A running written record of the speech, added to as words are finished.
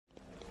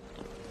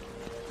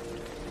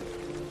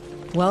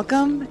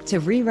Welcome to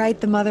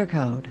Rewrite the Mother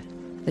Code,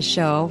 the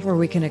show where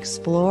we can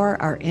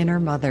explore our inner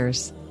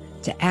mothers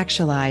to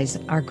actualize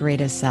our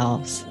greatest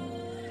selves.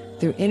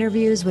 Through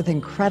interviews with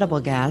incredible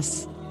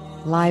guests,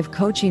 live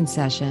coaching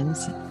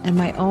sessions, and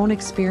my own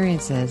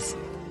experiences,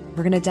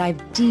 we're going to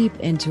dive deep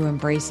into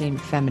embracing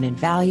feminine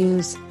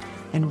values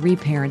and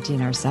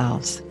reparenting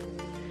ourselves.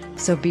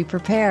 So be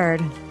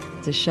prepared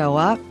to show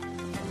up,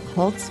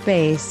 hold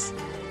space,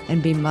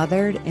 and be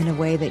mothered in a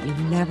way that you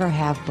never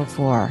have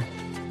before,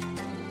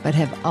 but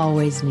have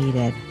always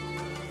needed.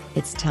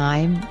 It's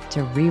time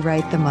to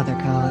rewrite the mother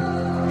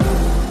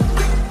code.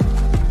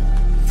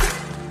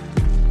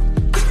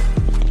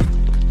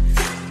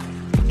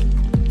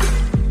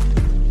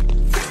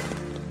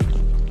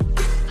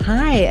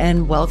 Hi,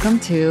 and welcome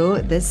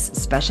to this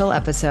special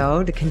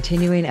episode,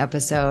 continuing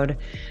episode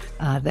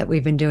that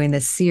we've been doing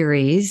this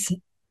series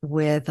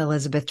with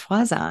Elizabeth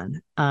Turazon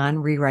on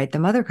Rewrite the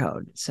Mother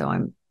Code. So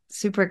I'm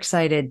super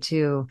excited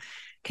to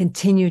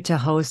continue to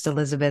host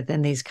Elizabeth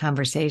in these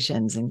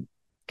conversations and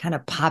kind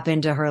of pop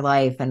into her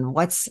life and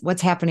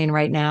what's happening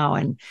right now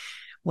and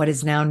what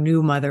is now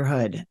new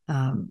motherhood.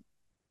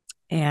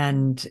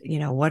 And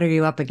what are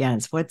you up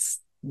against? What's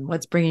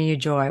bringing you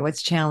joy?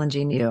 What's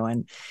challenging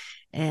you?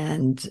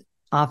 And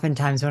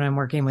oftentimes when I'm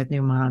working with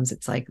new moms,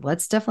 it's like,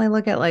 let's definitely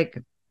look at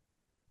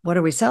what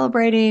are we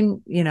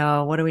celebrating?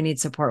 What do we need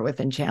support with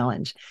and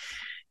challenge?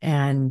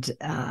 And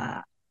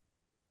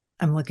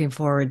I'm looking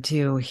forward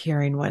to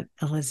hearing what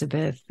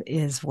Elizabeth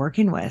is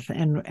working with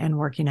and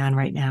working on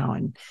right now.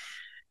 And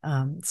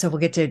so we'll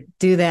get to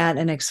do that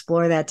and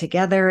explore that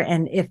together.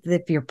 And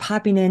if you're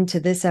popping into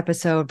this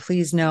episode,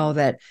 please know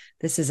that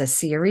this is a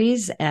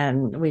series,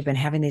 and we've been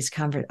having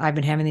I've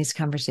been having these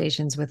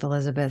conversations with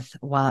Elizabeth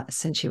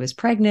since she was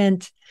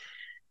pregnant,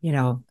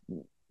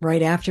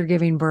 right after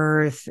giving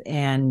birth,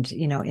 and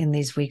in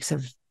these weeks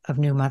of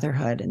new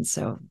motherhood. And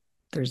so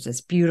there's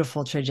this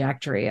beautiful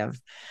trajectory of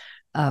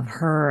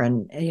her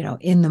and,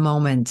 in the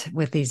moment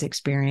with these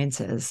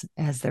experiences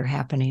as they're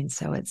happening.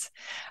 So it's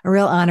a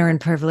real honor and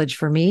privilege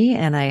for me.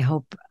 And I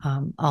hope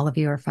all of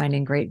you are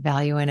finding great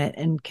value in it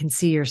and can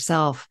see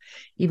yourself,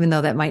 even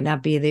though that might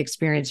not be the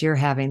experience you're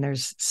having.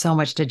 There's so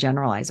much to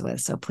generalize with.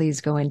 So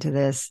please go into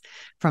this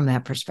from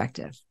that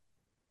perspective.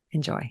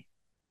 Enjoy.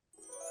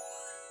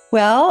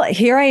 Well,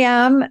 here I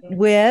am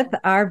with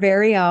our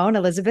very own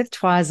Elizabeth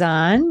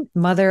Turazon,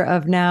 mother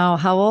of now,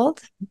 how old?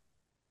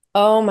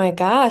 Oh my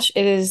gosh,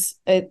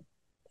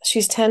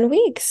 she's 10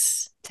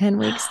 weeks. 10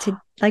 weeks to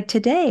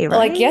today, right?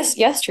 Like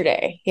yesterday. Oh,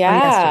 yesterday.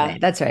 Yeah.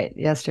 That's right.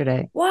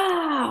 Yesterday.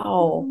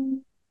 Wow.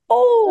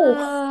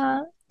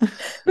 Oh,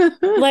 Uh,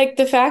 like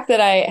the fact that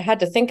I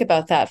had to think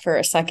about that for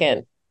a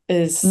second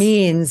is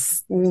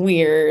means,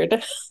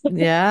 weird.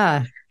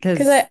 yeah, Because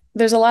because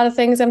there's a lot of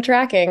things I'm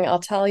tracking. I'll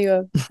tell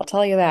you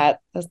that.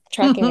 I'm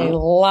tracking a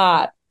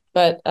lot.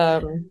 But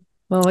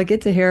well, we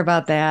get to hear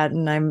about that.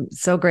 And I'm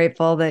so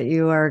grateful that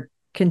you are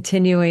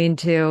continuing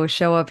to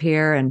show up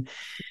here and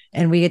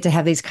we get to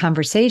have these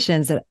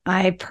conversations that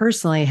I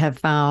personally have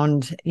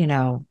found,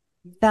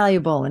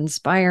 valuable,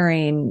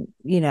 inspiring,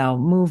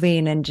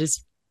 moving, and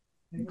just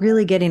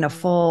really getting a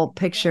full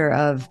picture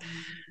of,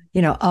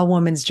 a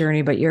woman's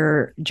journey, but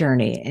your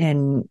journey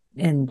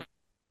in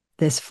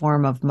this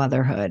form of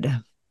motherhood.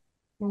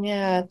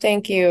 yeah,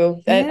 thank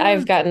you. Yeah.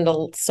 I've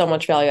gotten so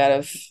much value out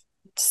of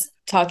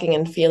talking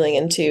and feeling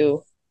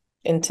into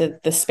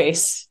the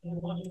space.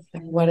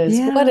 What is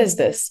what Yeah. is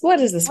this? What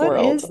is this What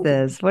world? is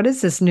this? What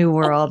is this new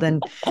world?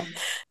 And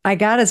I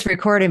got us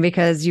recording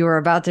because you were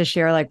about to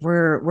share,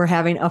 we're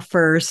having a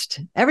first.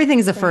 Everything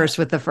is a first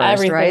with the first,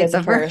 Everything right? is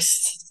a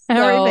first.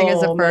 Everything is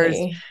a So first.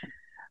 many.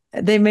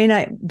 They may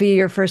not be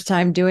your first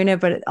time doing it,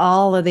 but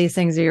all of these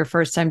things are your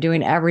first time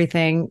doing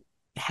everything,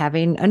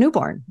 having a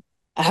newborn,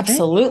 right?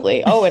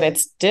 Absolutely. Oh, and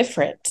it's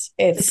different.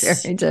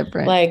 It's Very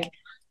different. like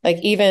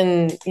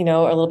even, a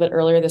little bit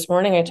earlier this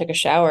morning I took a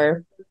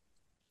shower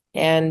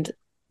and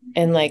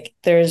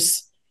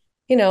there's,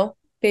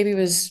 baby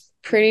was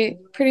pretty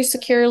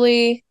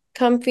securely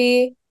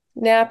comfy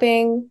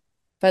napping,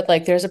 but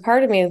there's a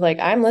part of me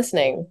I'm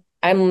listening.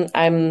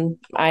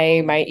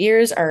 My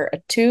ears are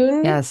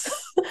attuned. Yes.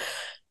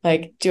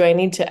 Do I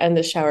need to end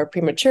the shower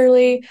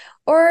prematurely,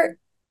 or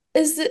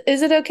is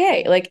it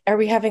okay?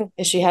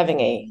 Is she having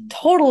a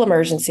total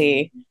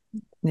emergency,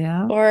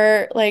 Yeah.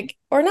 or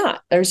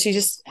not? Or is she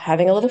just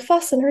having a little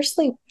fuss in her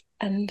sleep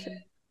and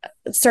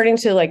starting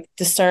to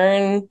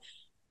discern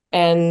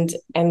and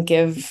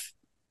give,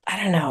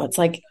 I don't know. It's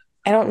I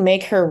don't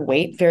make her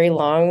wait very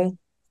long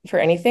for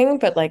anything,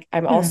 but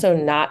I'm Sure. also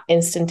not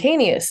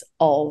instantaneous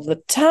all the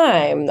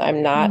time.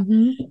 I'm not,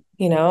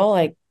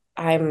 Mm-hmm.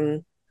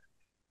 I'm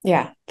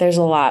yeah, there's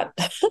a lot.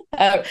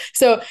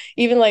 So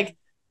even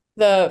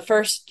the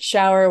first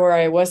shower where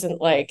I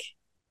wasn't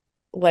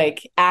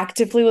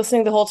actively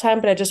listening the whole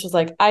time, but I just was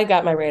I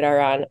got my radar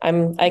on.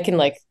 I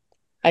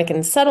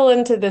can settle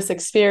into this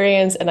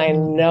experience, and I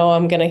know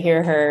I'm gonna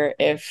hear her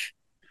if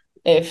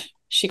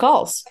she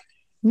calls.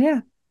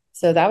 Yeah.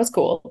 So that was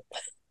cool.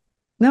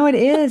 No, it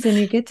is. And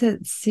you get to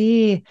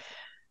see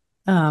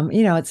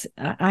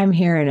I'm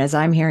hearing, as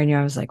I'm hearing you,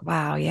 I was like,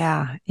 wow,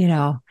 yeah,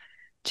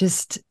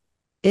 just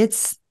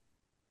it's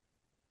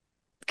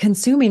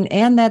consuming,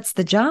 and that's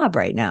the job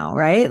right now,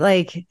 right?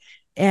 Like,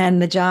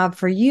 and the job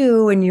for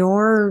you and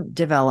your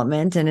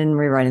development and in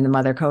rewriting the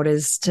mother code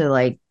is to,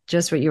 like,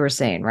 just what you were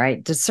saying,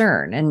 right?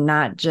 Discern and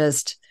not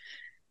just,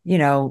 you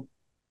know,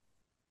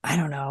 I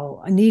don't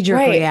know, a knee jerk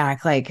Right.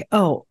 react like,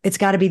 oh, it's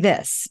got to be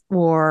this,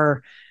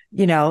 or,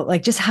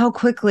 like just how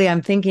quickly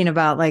I'm thinking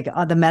about like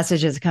the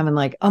messages coming,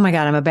 like, oh my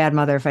God, I'm a bad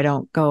mother if I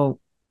don't go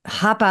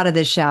hop out of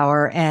this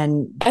shower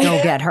and go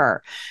I get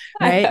her.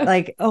 Right. have,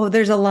 Like, oh,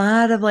 there's a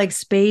lot of like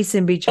space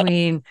in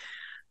between.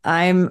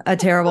 I'm a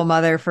terrible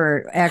mother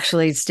for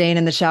actually staying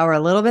in the shower a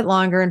little bit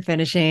longer and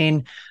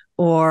finishing,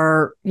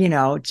 or,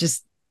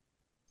 just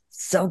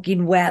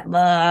soaking wet,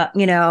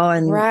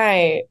 and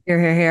right.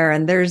 here.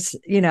 And there's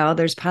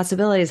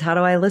possibilities. How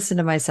do I listen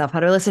to myself? How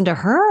do I listen to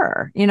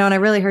her? And I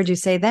really heard you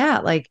say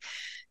that. Like,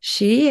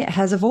 she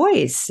has a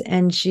voice,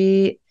 and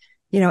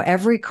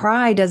every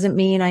cry doesn't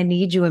mean I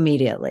need you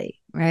immediately.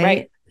 Right.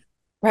 Right.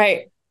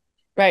 Right.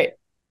 Right.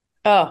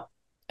 Oh,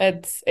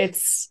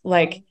 it's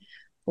like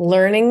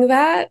learning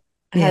that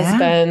has Yeah.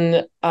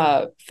 been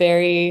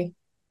very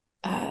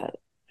uh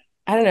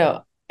I don't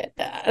know,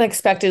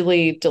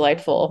 unexpectedly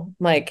delightful.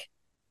 Like,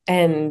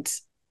 and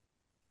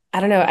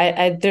I don't know,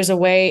 I there's a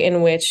way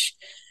in which,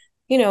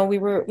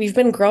 we've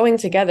been growing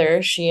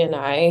together, she and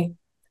I,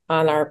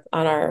 on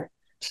our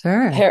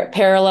Sure.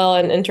 parallel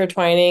and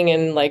intertwining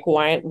and like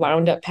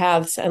wound up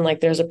paths. And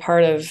like there's a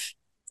part of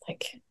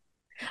like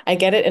I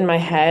get it in my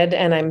head,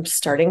 and I'm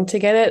starting to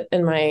get it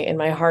in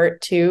my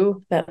heart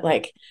too, that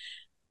like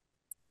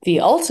the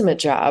ultimate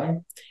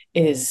job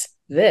is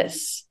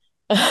this,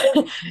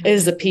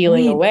 is the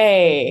peeling Right.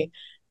 away.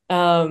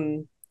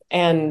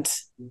 And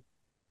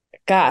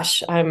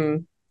gosh,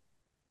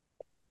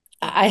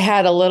 I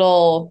had a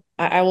little,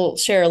 I will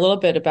share a little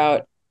bit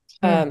about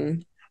Sure.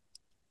 um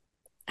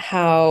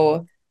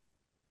how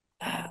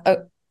uh,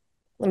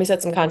 let me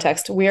set some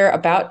context. We're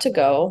about to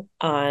go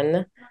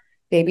on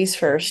baby's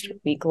first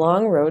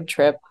week-long road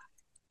trip.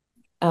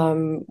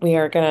 We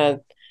are gonna,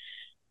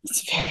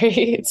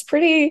 it's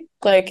pretty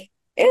like,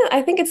 yeah,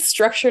 I think it's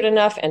structured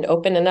enough and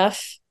open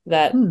enough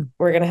that Hmm.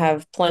 we're gonna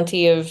have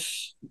plenty of,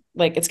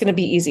 like, it's gonna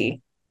be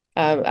easy.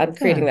 I'm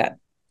creating Good. that.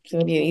 It's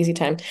gonna be an easy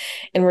time.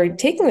 And we're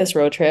taking this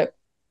road trip,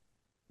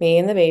 me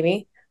and the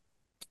baby,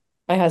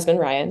 my husband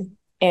Ryan,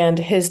 and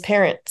his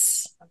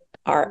parents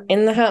are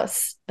in the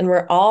house, and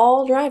we're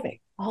all driving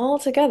all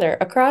together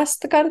across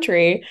the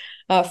country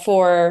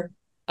for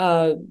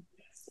uh,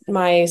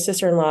 my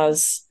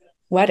sister-in-law's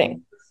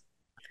wedding.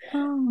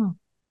 Oh.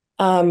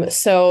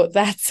 So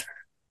that's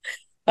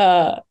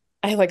uh,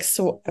 I like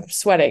I'm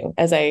sweating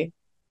as I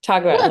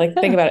talk about it, like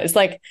think about it. It's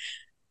like,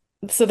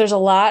 so there's a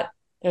lot.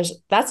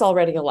 That's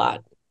already a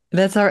lot.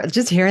 That's all.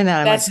 Just hearing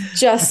that, I'm like, That's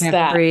just okay,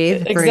 that.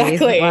 breathe.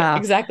 Exactly. Wow.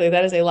 Exactly.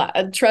 That is a lot.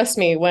 And trust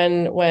me,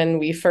 when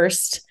we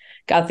first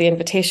got the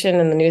invitation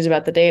and the news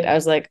about the date, I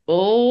was like,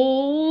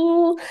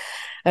 oh,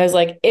 I was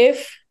like,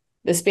 if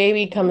this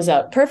baby comes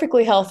out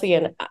perfectly healthy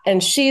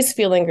and she's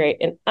feeling great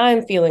and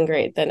I'm feeling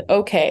great, then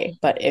okay.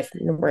 But if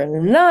we're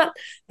not,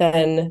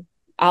 then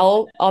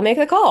I'll make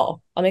the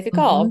call. I'll make a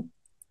call. Hmm.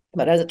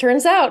 But as it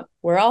turns out,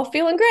 we're all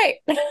feeling great.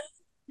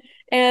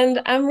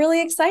 And I'm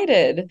really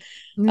excited.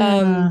 Yeah.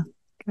 Um,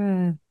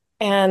 Good.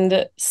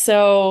 and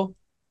so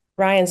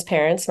Ryan's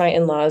parents, my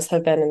in-laws,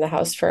 have been in the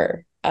house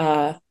for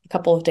a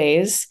couple of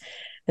days.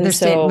 They're And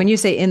staying, when so you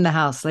say in the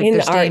house, like they're in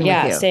our, staying with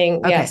yeah, you.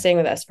 staying, yeah, Okay. staying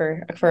with us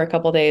for a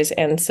couple of days.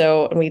 And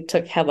so we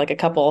had like a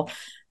couple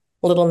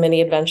little mini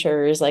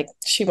adventures. Like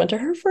she went to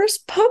her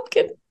first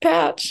pumpkin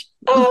patch.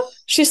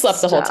 She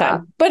slept the whole Stop.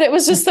 time, but it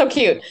was just so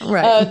cute.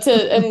 Right.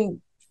 To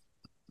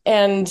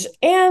and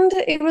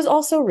it was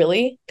also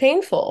really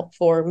painful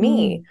for Mm.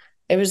 me.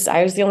 I was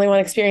the only one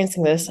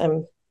experiencing this,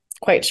 I'm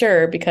quite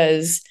sure,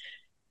 because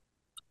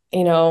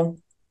you know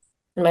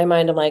in my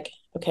mind I'm like,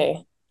 okay,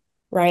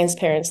 Ryan's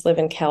parents live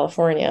in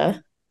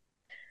California.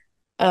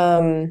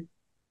 um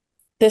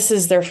this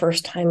is their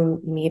first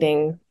time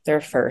meeting their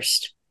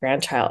first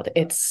grandchild.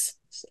 And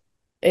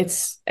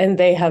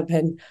they have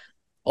been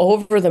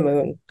over the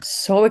moon,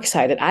 so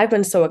excited. I've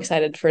been so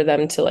excited for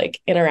them to like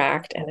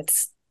interact, and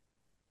it's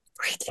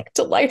freaking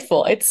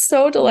delightful. It's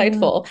so Yeah.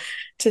 delightful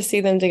to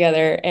see them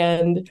together.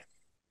 And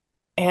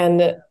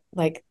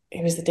like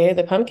it was the day of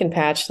the pumpkin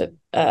patch that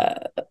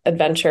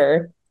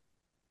adventure.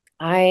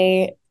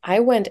 I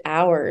went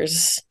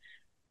hours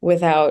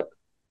without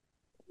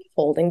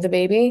holding the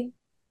baby,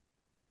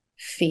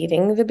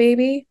 feeding the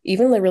baby,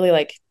 even really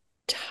like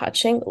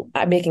touching,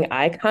 making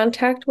eye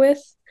contact with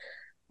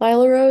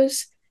Lila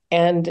Rose,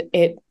 and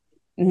it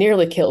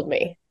nearly killed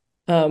me.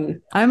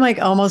 I'm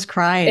like almost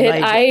crying. It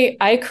Like,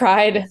 I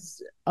cried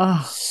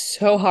oh,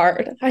 so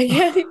hard. I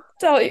can't even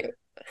tell you.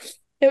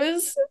 It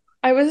was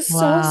I was so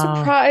wow.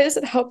 surprised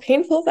at how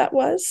painful that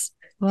was.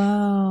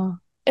 Wow.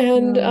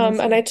 And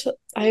Really.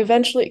 I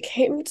eventually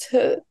came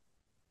to,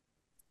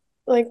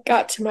 like,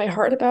 got to my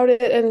heart about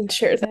it and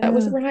shared that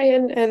with Yeah.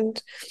 Ryan,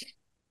 and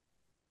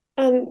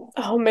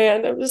oh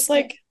man, it was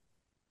like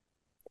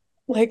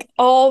like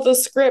all the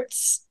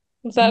scripts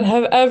that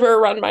have Mm, ever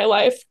run my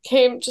life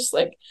came just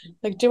like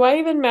do I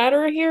even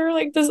matter here?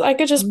 Like this I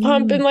could just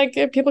pump mm, and like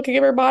if people could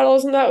give her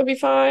bottles and that would be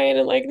fine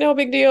and like no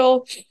big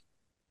deal.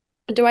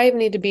 Do I even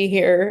need to be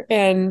here?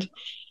 And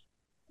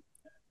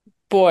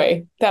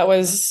boy, that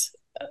was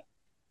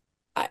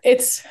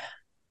it's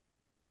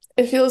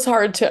it feels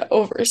hard to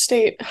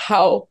overstate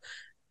how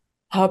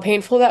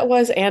painful that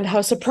was and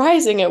how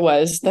surprising it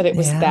was that it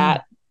was yeah.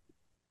 that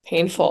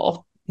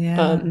painful.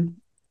 Yeah. Um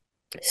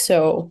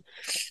so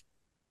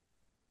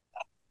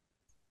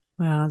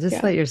Well, just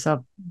yeah. let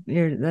yourself,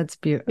 that's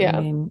beautiful. I Yeah.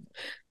 mean,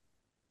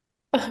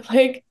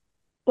 like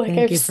thank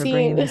I've you for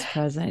bringing seen this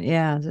present.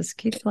 Yeah. Just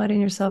keep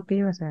letting yourself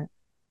be with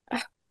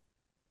it.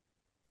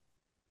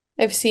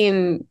 I've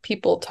seen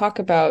people talk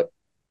about,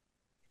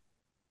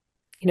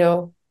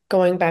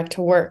 going back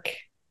to work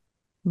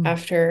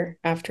Mm,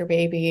 after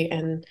baby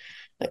and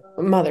like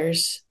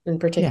mothers in yeah.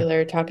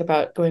 particular talk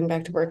about going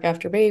back to work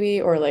after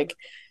baby or like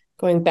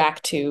going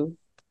back to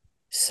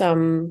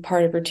some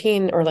part of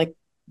routine or like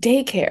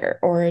daycare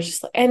or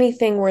just like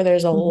anything where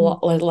there's Hmm. a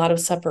lot of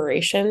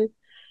separation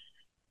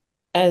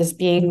as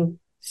being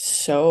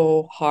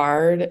so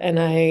hard and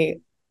I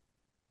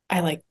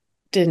like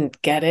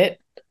didn't get it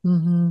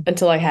Hmm.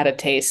 until I had a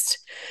taste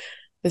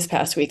this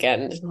past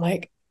weekend. I'm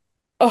like,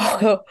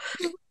 oh,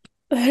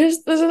 this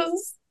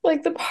is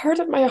like the part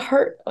of my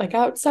heart like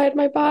outside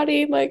my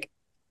body like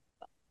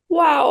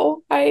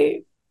wow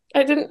I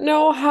didn't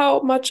know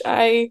how much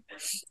I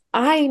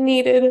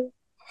needed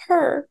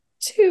her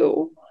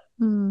too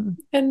Mm,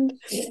 and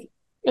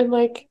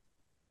like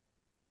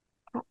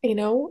you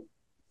know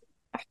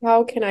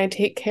how can I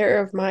take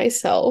care of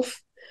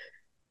myself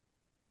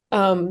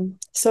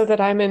so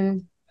that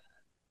I'm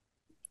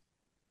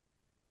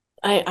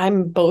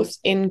both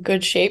in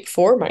good shape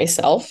for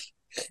myself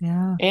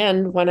yeah.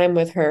 and when I'm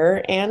with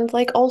her and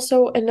like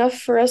also enough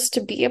for us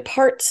to be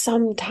apart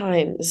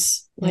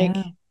sometimes Yeah. like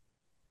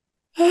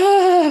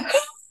ah,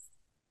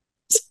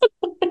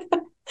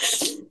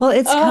 Well,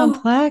 it's oh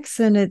complex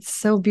and it's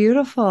so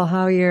beautiful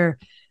how you're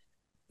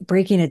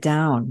breaking it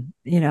down,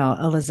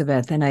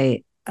 Elizabeth. And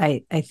I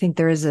think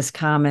there is this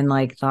common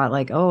like thought,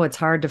 like, oh, it's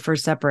hard to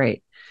first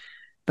separate,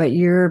 but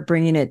you're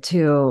bringing it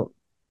to,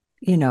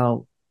 you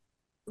know,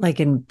 like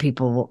in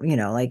people,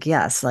 like,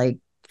 yes, like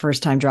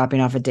first time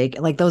dropping off a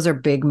date, like those are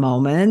big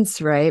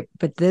moments, right?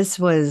 But this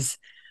was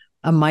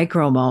a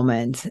micro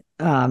moment,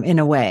 in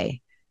a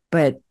way,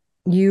 but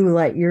you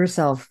let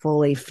yourself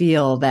fully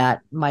feel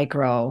that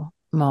micro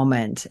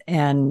moment.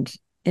 And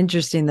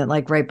interesting that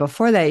like right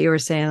before that you were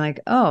saying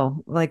like,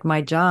 oh, like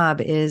my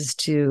job is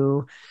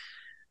to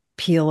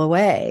peel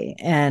away.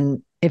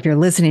 And if you're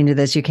listening to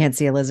this, you can't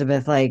see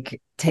Elizabeth like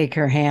take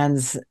her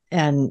hands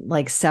and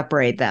like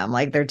separate them,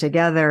 like they're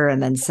together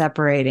and then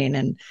separating.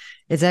 And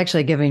it's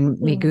actually giving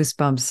me mm,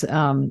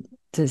 goosebumps,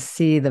 to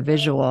see the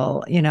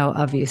visual,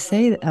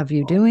 of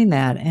you doing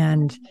that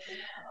and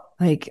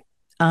like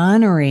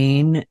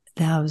honoring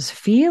those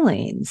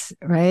feelings,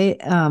 right?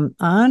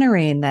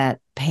 Honoring that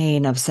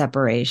pain of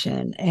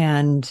separation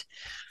and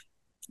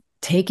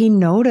taking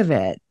note of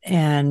it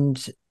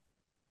and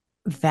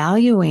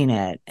valuing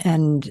it.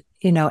 And,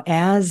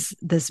 as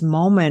this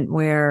moment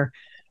where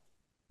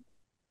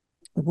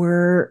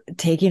we're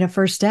taking a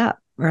first step,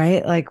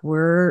 right? Like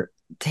we're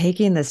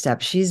taking the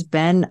step. She's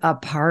been a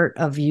part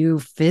of you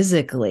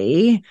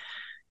physically,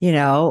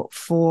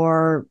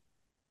 for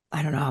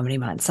I don't know how many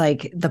months,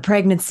 like the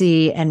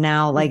pregnancy and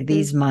now like mhm.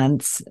 these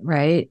months,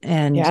 right?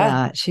 And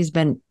Yeah. she's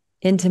been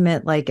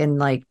intimate, like, and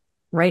like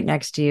right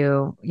next to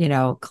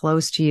you,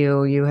 close to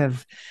you.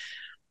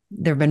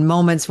 There have been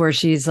moments where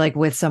she's like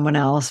with someone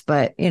else,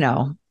 but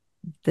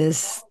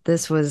this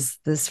was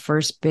this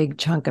first big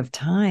chunk of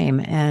time.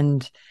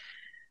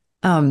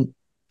 Um,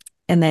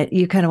 and that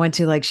you kind of went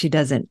to like, she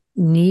doesn't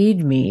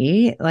need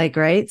me, like,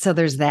 right? So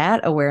there's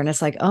that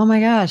awareness, like, oh my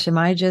gosh, am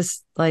I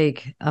just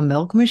like a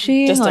milk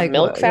machine? Just a Like,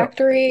 milk what?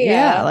 factory.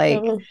 Yeah, Yeah.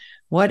 like,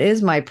 what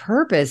is my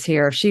purpose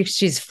here? If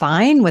she's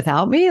fine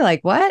without me,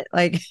 like, what?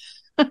 Like,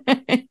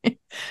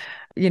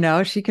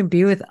 she can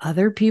be with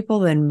other people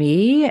than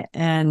me.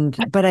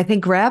 But I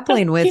think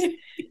grappling with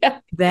Yeah.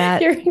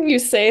 that. Hearing you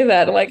say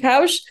that, I'm like,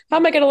 how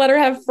am I going to let her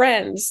have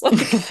friends? Like,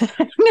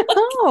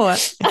 No,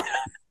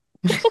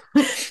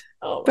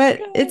 oh my but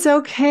God. it's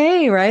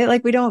okay, right?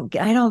 Like I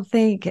don't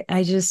think,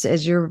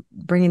 as you're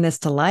bringing this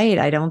to light,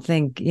 I don't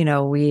think,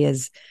 we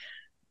as,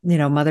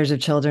 mothers of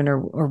children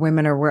or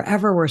women or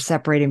wherever we're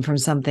separating from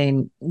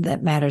something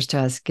that matters to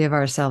us, give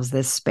ourselves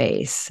this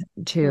space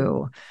Mm,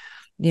 to,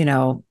 you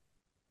know,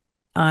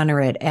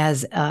 honor it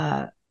as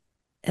a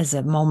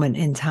moment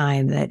in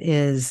time that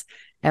is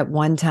at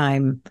one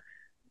time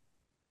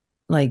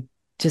like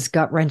just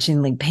gut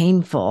wrenchingly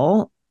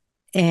painful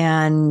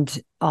and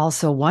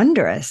also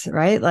wondrous,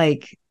 right?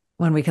 Like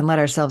when we can let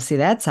ourselves see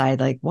that side,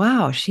 like,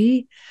 wow, I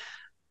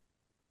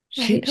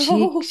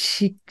know.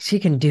 she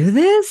can do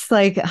this.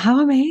 Like,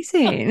 how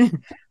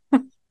amazing.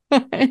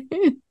 Like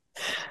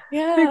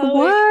Yeah,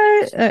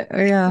 what?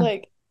 Yeah.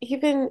 like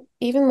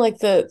even like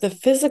the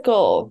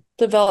physical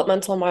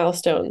developmental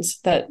milestones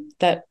that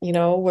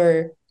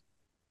we're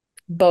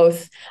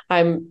both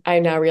I'm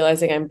now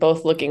realizing I'm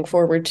both looking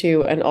forward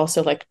to and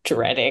also like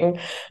dreading,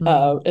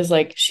 Mm. is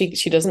like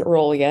she doesn't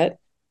roll yet,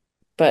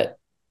 but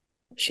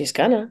she's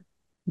gonna.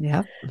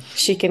 Yep.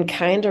 She can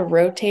kind of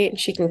rotate and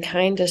she can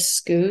kind of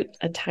scoot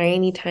a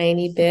tiny,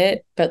 tiny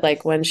bit, but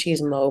like when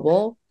she's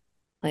mobile,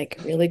 like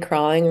really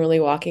crawling, really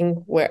walking,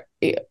 where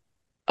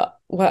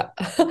what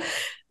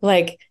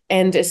like,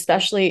 and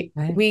especially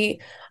Right.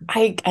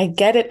 I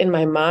get it in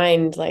my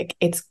mind, like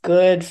it's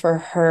good for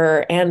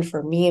her and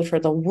for me and for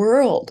the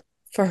world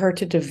for her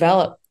to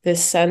develop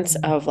this sense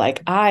Mm. of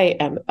like I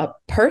am a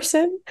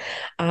person.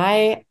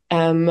 I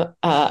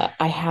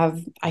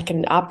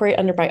can operate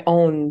under my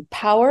own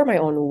power, my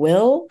own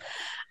will.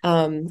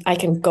 I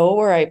can go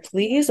where I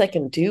please. I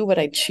can do what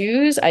I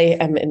choose. I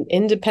am an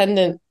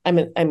independent.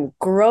 I'm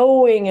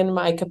growing in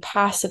my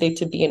capacity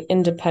to be an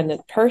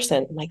independent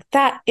person. Like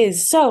that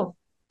is so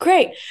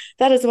great.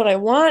 That is what I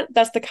want.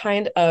 That's the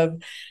kind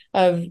of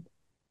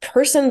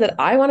person that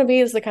I want to be.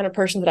 Is the kind of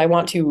person that I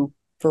want to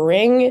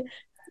bring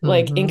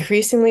like Mm-hmm.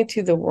 increasingly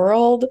to the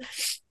world,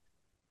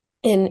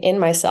 in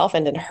myself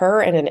and in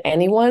her and in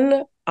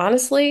anyone,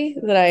 honestly,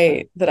 that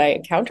I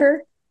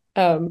encounter.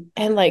 And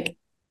like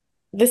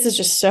this is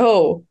just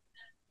so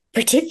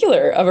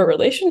particular of a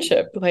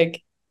relationship.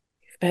 Like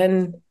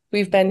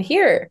we've been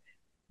here.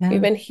 We've Yeah.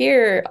 been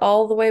here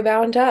all the way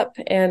bound up,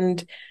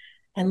 and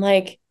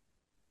like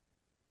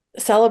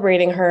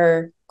celebrating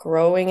her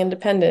growing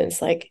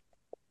independence. Like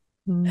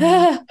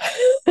Mm.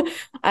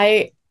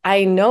 I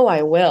know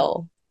I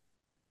will.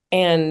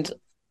 And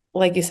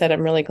like you said,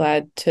 I'm really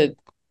glad to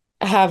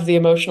have the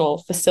emotional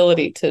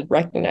facility to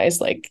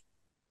recognize like,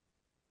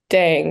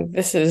 dang,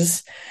 this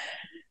is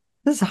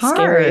This is scary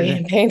hard. and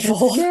It's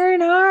painful. scary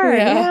and hard.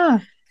 Yeah. Yeah.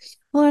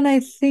 Well, and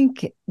I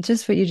think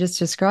just what you just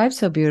described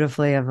so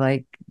beautifully of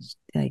like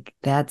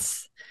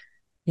that's,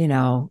 you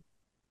know,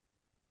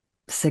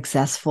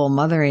 successful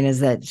mothering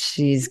is that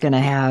she's going to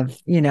have,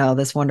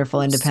 this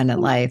wonderful I'm independent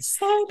so life.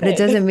 But it excited.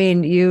 doesn't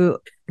mean you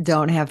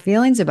don't have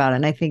feelings about it.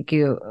 And I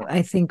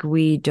think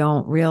we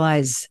don't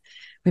realize,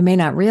 we may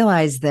not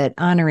realize that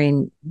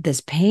honoring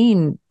this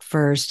pain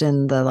first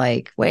and the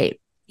like, wait,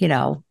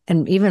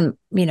 and even,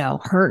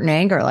 hurt and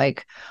anger,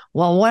 like,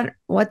 well, what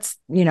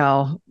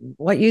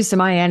use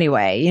am I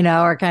anyway,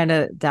 or kind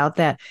of doubt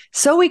that.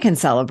 So we can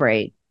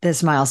celebrate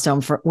this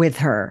milestone with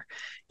her,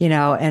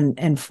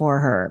 and for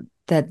her,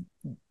 that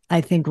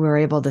I think we're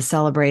able to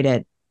celebrate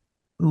it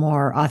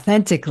more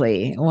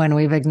authentically when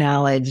we've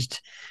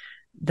acknowledged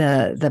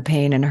the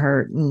pain and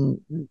hurt and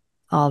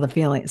all the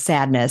feeling,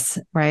 sadness,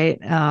 right?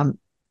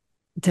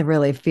 To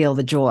really feel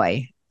the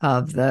joy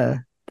of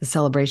the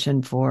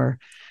celebration for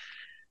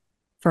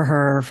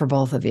her, for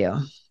both of you.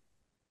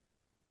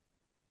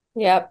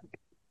 Yep.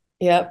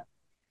 Yep.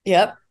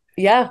 Yep.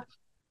 Yeah.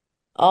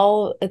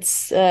 All it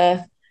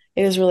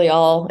is really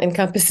all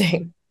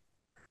encompassing,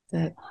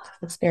 that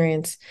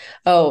experience.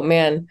 Oh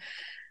man.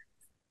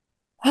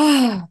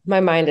 My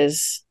mind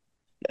is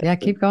Yeah,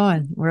 keep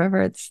going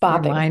wherever it's your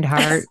bopping. mind,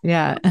 heart.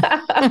 Yeah.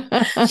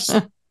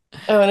 I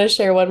want to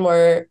share one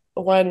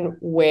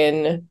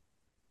win.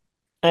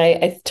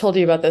 I told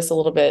you about this a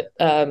little bit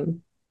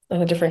in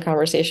a different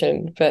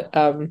conversation, but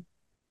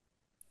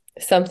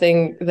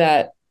something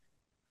that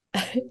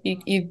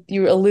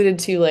you alluded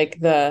to, like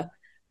the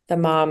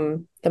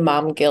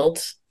mom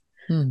guilt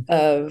Hmm.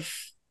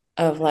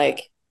 of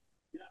like,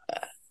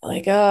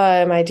 oh,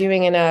 am I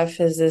doing enough?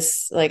 Is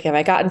this like, have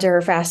I gotten to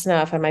her fast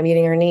enough? Am I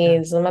meeting her Yeah.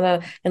 needs?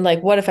 And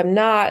like, what if I'm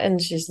not?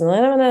 And she's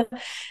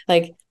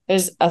like,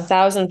 there's a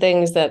thousand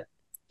things that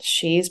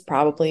she's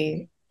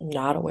probably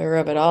not aware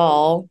of at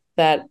all,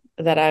 that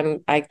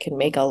I can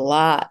make a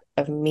lot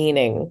of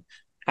meaning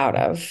out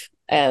of.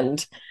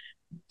 And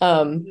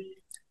um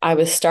I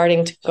was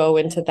starting to go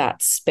into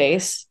that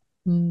space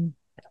Hmm.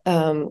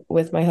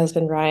 with my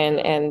husband Ryan,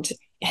 and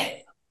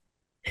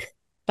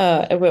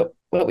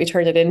what we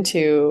turned it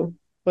into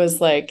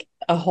was like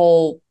a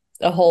whole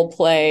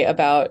play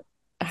about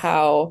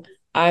how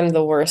I'm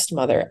the worst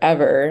mother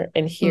ever,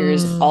 and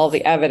here's Hmm. all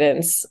the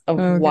evidence of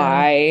Oh God.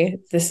 why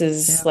this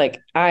is Yeah. like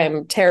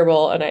I'm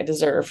terrible and I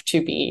deserve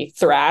to be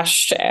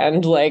thrashed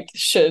and like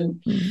Hmm.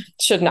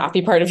 should not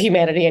be part of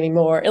humanity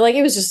anymore. And like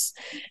it was just,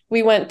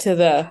 we went to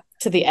the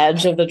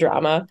edge of the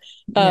drama,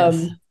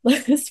 Yes.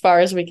 as far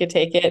as we could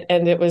take it,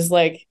 and it was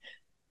like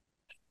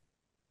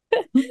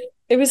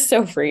it was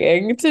so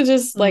freeing to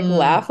just like Hmm.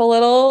 laugh a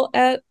little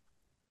at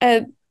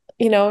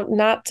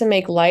not to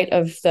make light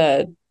of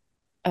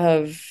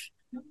of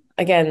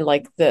again,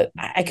 like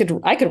I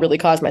could really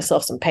cause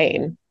myself some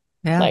pain,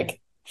 Yeah.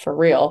 like for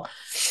real.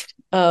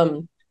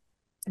 um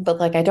but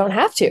like I don't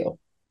have to,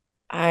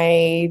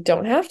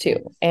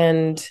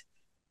 and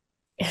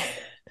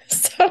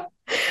so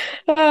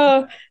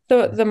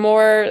the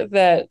more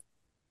that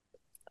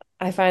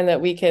I find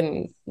that we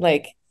can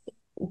like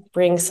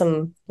bring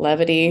some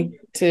levity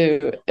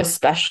to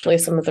especially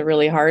some of the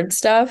really hard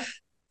stuff,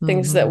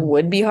 things that Hmm.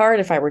 would be hard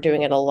if I were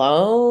doing it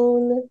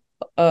alone.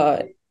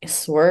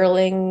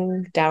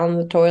 swirling down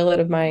the toilet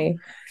of my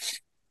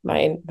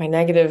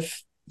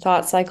negative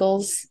thought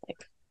cycles.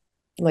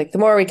 Like the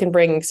more we can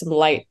bring some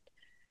lightness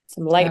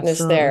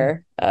Absolutely.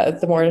 there,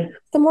 the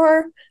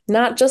more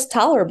not just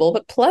tolerable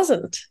but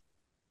pleasant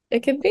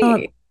it can Well,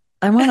 be.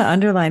 I want to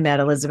underline that,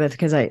 Elizabeth,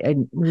 because I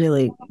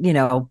really,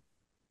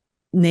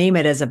 name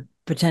it as a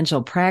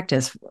potential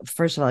practice.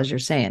 First of all, as you're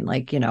saying,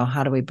 like,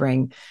 how do we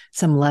bring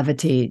some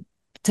levity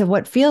to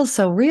what feels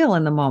so real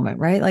in the moment,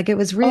 right? Like it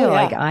was Oh real.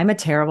 Like yeah. I'm a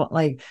terrible,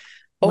 like,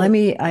 Oh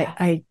yeah.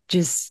 I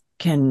just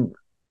can,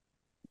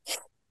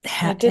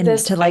 I did and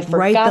this. to I like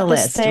write the forgot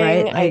this list,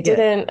 right? thing. I Like,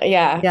 didn't.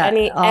 Yeah. yeah,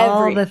 Any,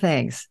 all the every,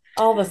 things.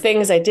 all the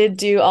things I did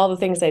do, all the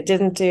things I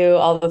didn't do,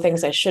 all the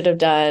things I should have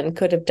done,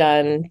 could have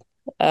done.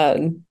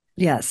 Um,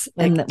 Yes.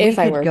 And like that we if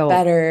I could were go,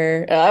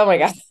 better. Oh my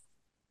God.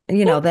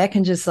 that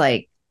can just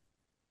like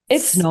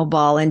It's,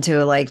 snowball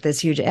into like this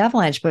huge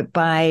avalanche. But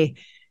by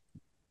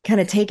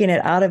kind of taking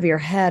it out of your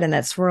head and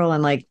that swirl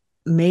and like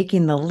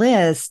making the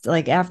list,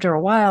 like after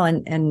a while,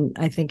 and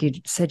I think you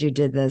said you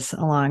did this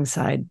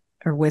alongside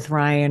or with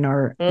Ryan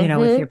or, with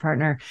mm-hmm, your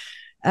partner,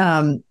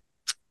 um,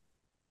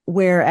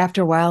 where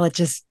after a while it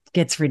just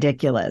gets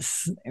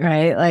ridiculous,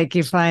 right? Like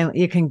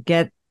you can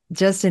get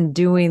just in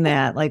doing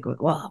that, like,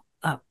 well,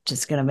 I'm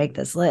just going to make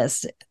this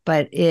list.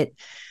 But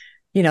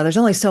there's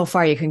only so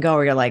far you can go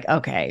where you're like,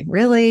 okay,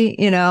 really?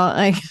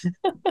 Like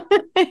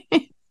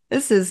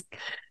this is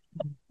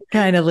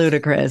kind of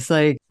ludicrous,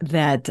 like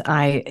that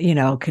I,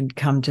 could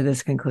come to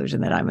this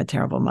conclusion that I'm a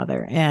terrible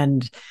mother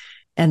and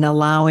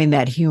allowing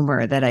that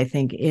humor that I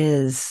think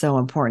is so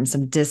important,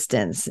 some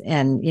distance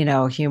and,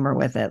 humor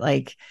with it.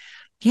 Like,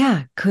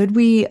 yeah, could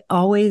we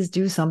always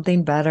do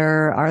something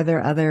better? Are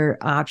there other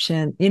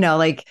options?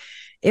 Like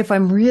if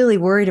I'm really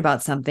worried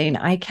about something,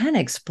 I can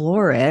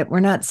explore it. We're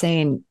not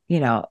saying,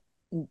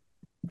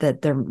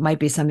 that there might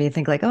be something you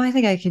think like, oh, I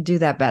think I could do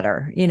that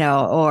better,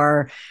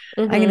 or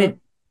I'm going mm-hmm. to,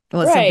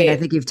 well, it's something I Right.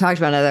 think you've talked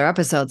about in other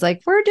episodes.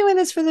 Like, we're doing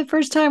this for the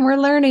first time. We're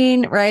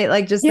learning, right?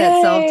 Like, just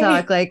that self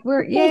talk, Yay. like,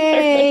 we're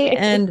yay. Learning.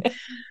 And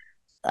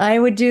I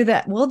would do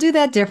that. We'll do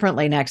that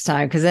differently next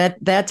time because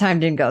that time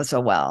didn't go so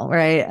well,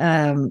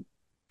 right?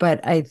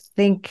 But I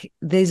think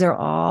these are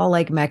all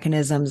like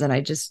mechanisms, and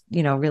I just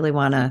really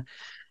want to,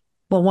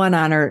 well, one,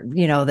 honor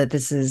that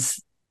this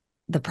is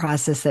the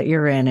process that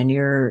you're in, and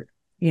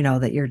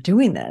that you're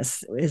doing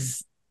this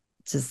is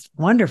just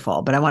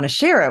wonderful. But I want to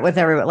share it with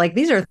everyone. Like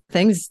these are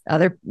things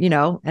other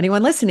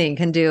anyone listening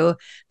can do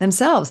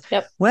themselves,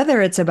 Yep.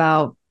 whether it's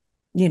about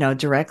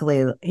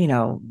directly,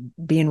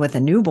 being with a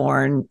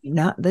newborn.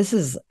 Not This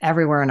is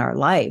everywhere in our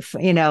life,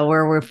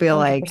 where we feel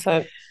like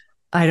 100%.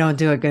 I don't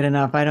do it good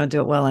enough. I don't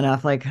do it well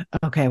enough. Like,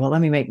 okay, well, let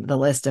me make the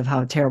list of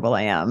how terrible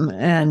I am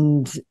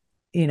and,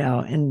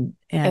 and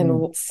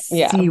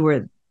Yeah. see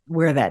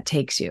where that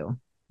takes you.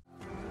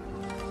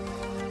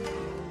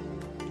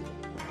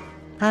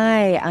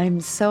 Hi,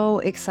 I'm so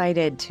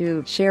excited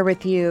to share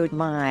with you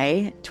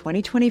my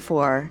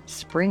 2024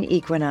 Spring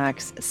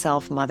Equinox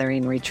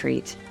Self-Mothering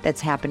Retreat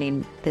that's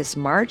happening this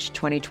March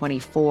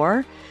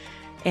 2024.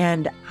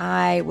 And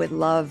I would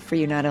love for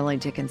you not only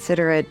to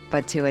consider it,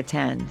 but to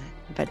attend.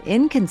 But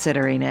in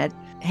considering it,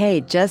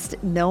 hey, just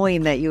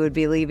knowing that you would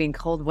be leaving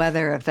cold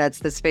weather, if that's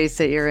the space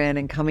that you're in,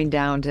 and coming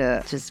down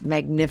to just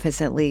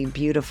magnificently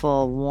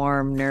beautiful,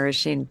 warm,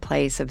 nourishing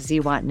place of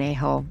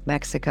Zihuatanejo,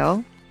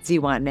 Mexico.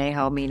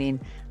 Zihuatanejo meaning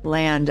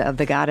land of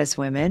the goddess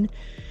women,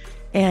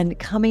 and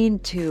coming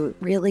to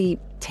really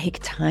take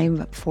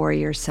time for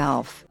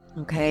yourself.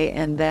 Okay.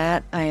 And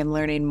that I am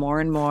learning more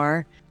and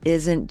more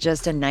isn't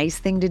just a nice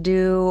thing to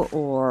do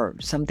or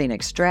something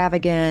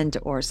extravagant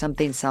or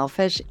something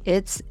selfish.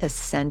 It's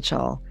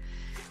essential.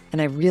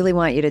 And I really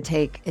want you to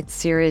take it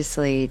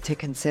seriously, to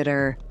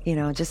consider,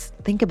 just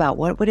think about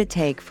what would it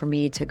take for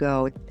me to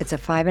go. It's a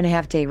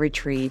 5.5-day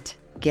retreat,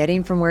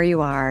 getting from where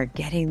you are,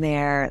 getting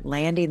there,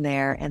 landing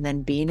there, and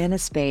then being in a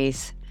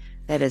space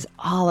that is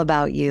all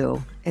about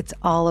you. It's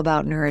all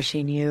about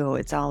nourishing you.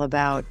 It's all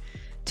about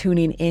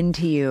tuning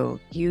into you,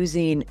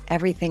 using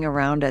everything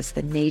around us,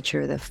 the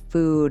nature, the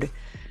food,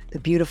 the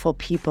beautiful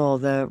people,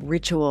 the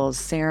rituals,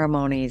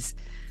 ceremonies.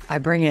 I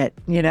bring it,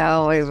 we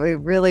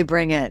really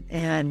bring it.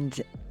 And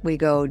we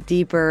go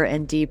deeper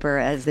and deeper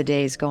as the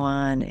days go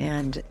on,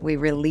 and we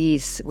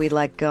release, we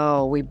let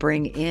go, we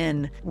bring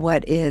in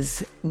what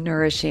is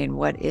nourishing,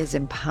 what is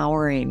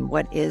empowering,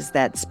 what is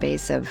that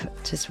space of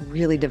just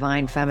really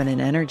divine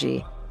feminine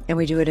energy. And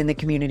we do it in the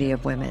community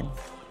of women.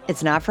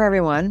 It's not for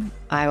everyone.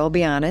 I will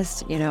be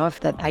honest, if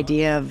the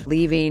idea of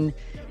leaving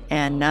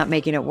and not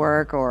making it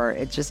work, or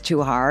it's just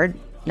too hard,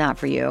 not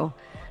for you.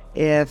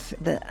 If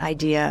the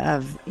idea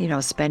of,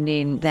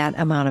 spending that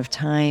amount of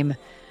time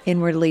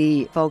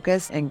inwardly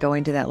focused and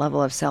going to that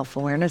level of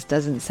self-awareness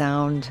doesn't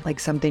sound like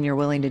something you're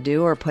willing to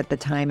do or put the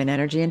time and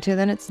energy into,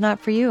 then it's not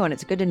for you. And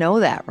it's good to know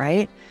that,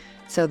 right?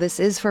 So this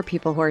is for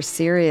people who are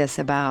serious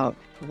about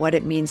what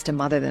it means to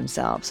mother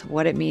themselves,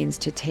 what it means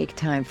to take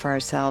time for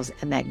ourselves,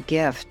 and that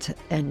gift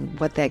and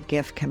what that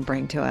gift can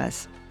bring to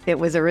us. It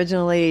was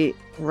originally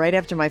right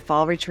after my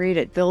fall retreat.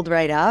 It filled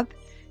right up.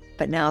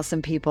 But now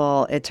some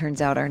people, it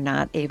turns out, are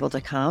not able to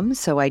come.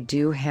 So I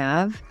do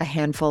have a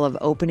handful of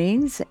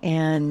openings.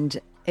 And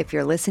if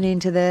you're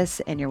listening to this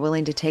and you're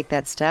willing to take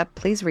that step,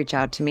 please reach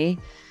out to me.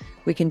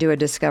 We can do a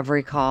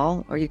discovery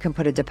call, or you can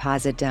put a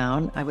deposit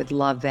down. I would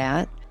love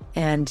that.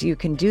 And you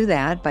can do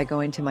that by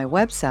going to my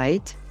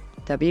website,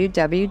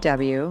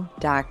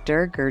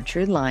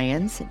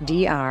 www.drgertrudelyons,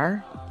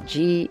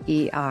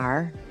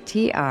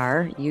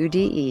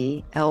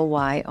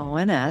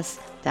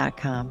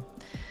 DrGertrudelyons.com.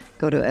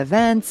 Go to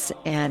events,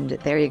 and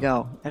there you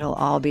go. It'll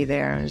all be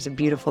there. There's a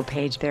beautiful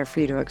page there for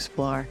you to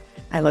explore.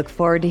 I look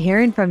forward to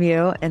hearing from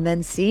you and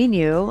then seeing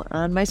you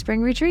on my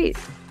spring retreat.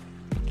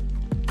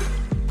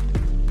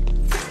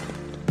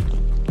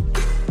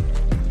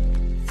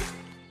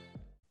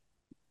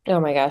 Oh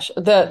my gosh.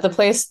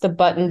 The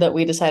button that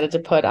we decided to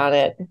put on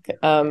it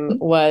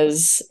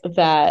was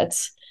that,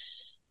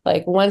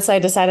 like, once I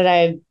decided I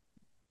had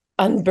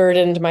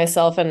unburdened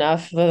myself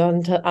enough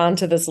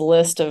onto this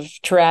list of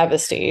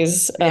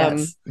travesties,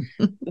 Yes.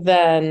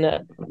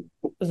 then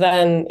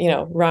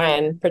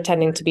Ryan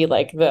pretending to be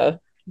like the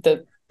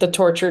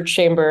torture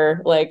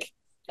chamber like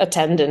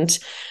attendant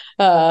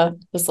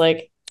was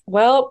like,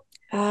 well,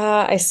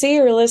 I see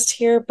your list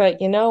here,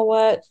 but you know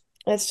what?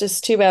 It's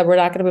just too bad we're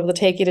not going to be able to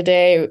take you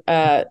today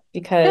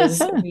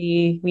because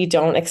we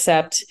don't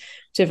accept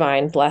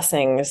divine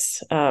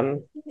blessings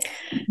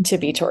to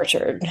be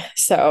tortured.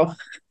 So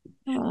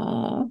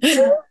Oh,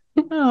 I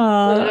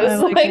I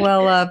was like like,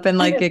 well up and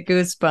like get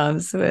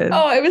goosebumps with.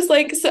 oh, it was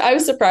like, so I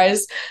was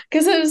surprised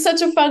because it was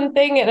such a fun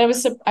thing, and I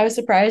was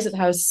surprised at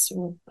how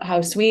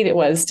sweet it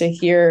was to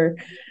hear,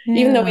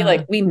 even though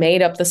Yeah. we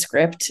made up the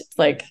script,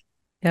 like,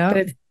 but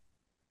Yep. it's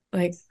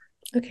like,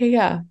 okay,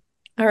 yeah,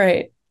 all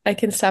right, I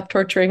can stop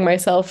torturing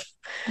myself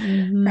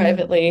Mm-hmm.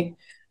 privately,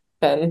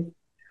 then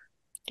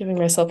giving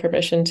myself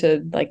permission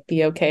to like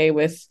be okay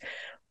with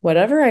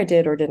whatever I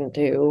did or didn't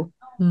do.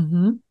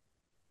 Mm-hmm.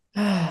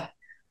 Ah,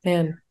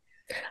 man,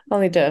 I'll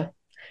need to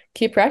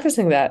keep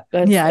practicing that.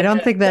 That's Yeah, I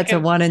don't think that's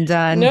a one and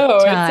done no,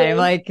 it's time. a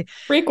Like,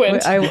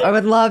 frequent. I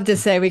would love to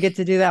say we get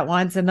to do that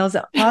once, and those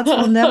thoughts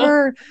will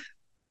never,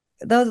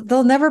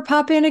 they'll never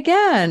pop in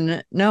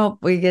again. Nope,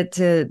 we get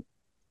to,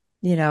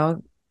 you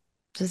know,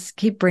 just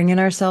keep bringing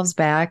ourselves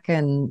back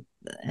and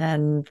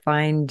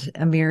find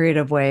a myriad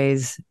of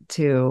ways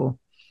to,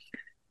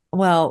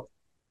 well,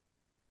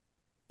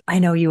 I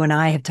know you and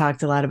I have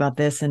talked a lot about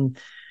this, and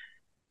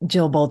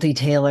Jill Bolte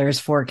Taylor's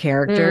four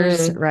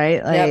characters, Mm,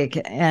 right? yep.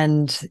 Like,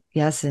 and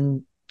yes,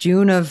 in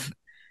June of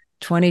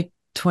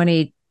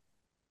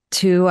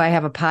 2022, I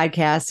have a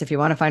podcast. If you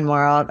want to find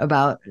more out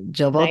about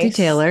Jill Bolte Nice.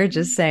 Taylor,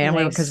 just saying,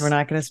 because we're Nice.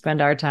 not going to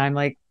spend our time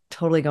like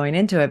totally going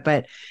into it,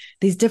 but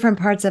these different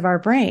parts of our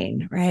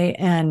brain, right?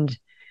 And,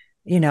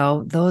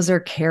 those are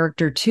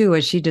character two,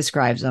 as she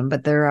describes them,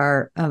 but there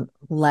are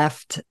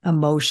left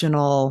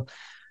emotional,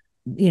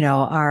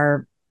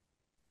 our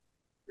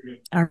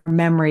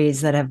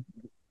memories that have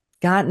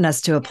gotten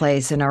us to a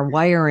place in our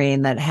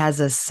wiring that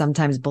has us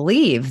sometimes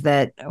believe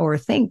that or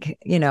think,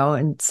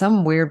 in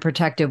some weird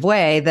protective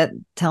way that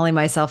telling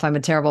myself I'm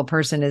a terrible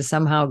person is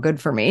somehow good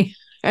for me.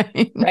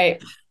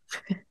 Right.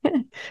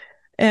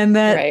 And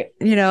that, Right.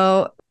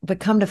 but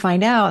come to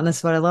find out, and this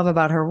is what I love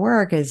about her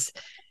work, is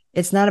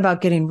it's not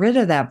about getting rid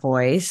of that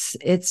voice.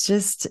 It's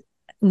just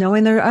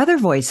knowing there are other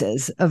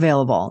voices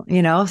available,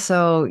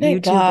 So you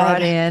Thank two brought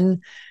God.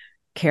 in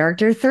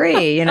character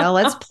three,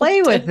 let's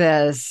play with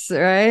this,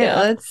 right?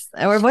 Yeah.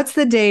 Or what's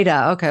the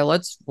data? Okay,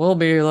 we'll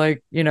be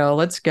like,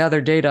 let's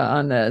gather data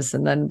on this,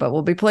 but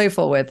we'll be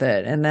playful with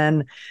it. And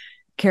then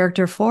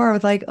character four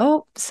was like,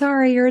 oh,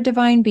 sorry, you're a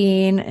divine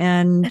being,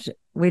 and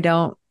we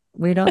don't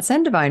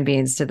send divine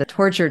beings to the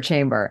torture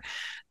chamber.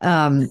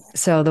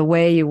 So the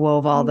way you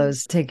wove all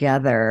those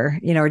together,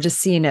 or just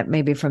seeing it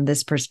maybe from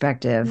this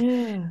perspective,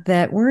 Yeah.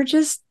 that we're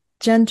just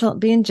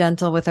being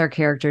gentle with our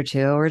character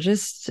too. We're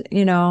just,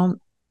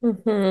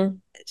 Mm-hmm.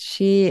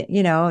 she,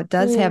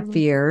 does have Mm.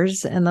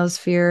 fears, and those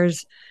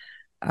fears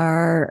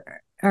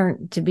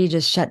aren't to be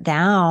just shut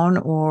down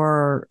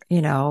or,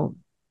 yelled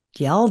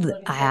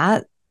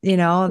at,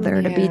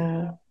 they're to be,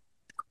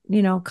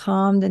 Yeah.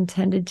 calmed and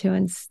tended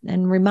to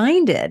and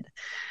reminded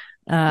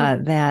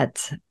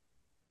that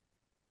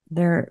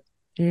they're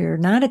you're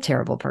not a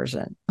terrible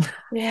person.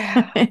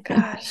 Yeah.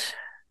 Gosh.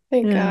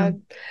 Thank Yeah.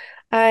 God.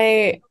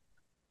 I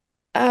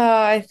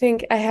I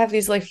think I have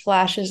these like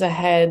flashes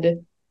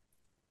ahead,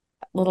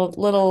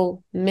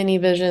 little mini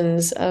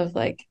visions of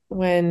like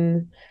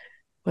when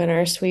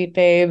our sweet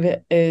babe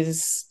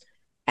is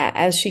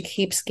as she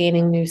keeps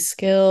gaining new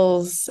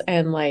skills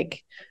and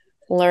like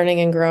learning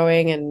and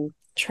growing and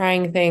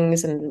trying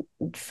things and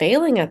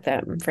failing at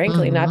them,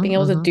 frankly, not being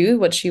able to Mm-hmm. do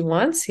what she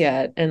wants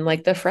yet, and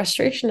like the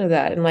frustration of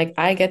that, and like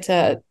I get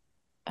to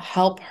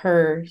help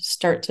her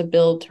start to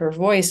build her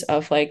voice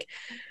of like,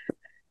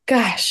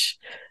 gosh,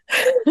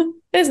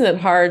 isn't it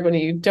hard when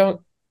you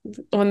don't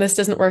when this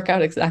doesn't work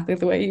out exactly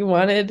the way you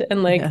wanted,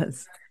 and like,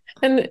 Yes.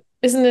 and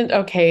isn't it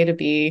okay to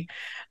be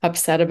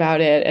upset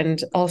about it,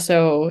 and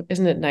also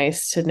isn't it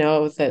nice to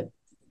know that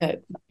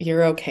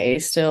you're okay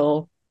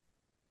still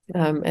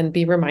and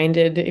be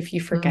reminded if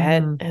you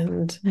forget,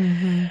 Mm-hmm.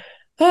 Mm-hmm.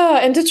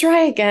 and to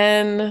try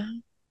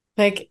again.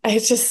 Like I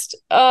just,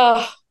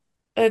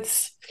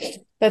 it's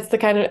that's the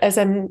kind of, as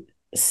I'm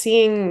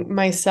seeing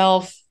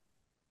myself,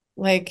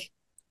 like,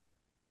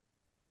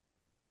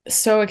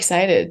 so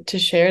excited to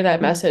share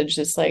that message.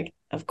 It's like,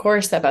 of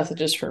course, that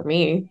message is for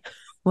me.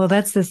 Well,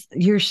 that's this,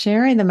 you're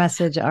sharing the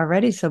message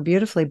already so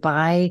beautifully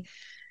by,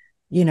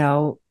 you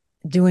know,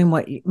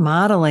 doing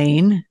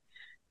modeling,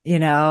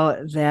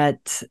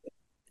 that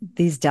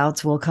these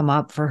doubts will come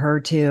up for her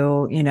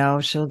too.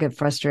 She'll get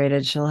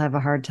frustrated. She'll have a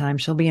hard time.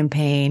 She'll be in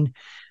pain.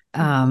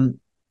 Um,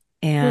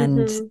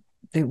 and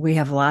Mm-hmm. we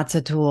have lots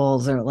of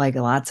tools or like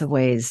lots of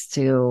ways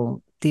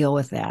to deal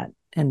with that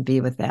and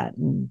be with that.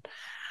 And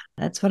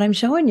that's what I'm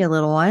showing you,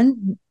 little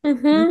one. Look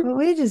Mm-hmm. what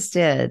we just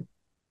did.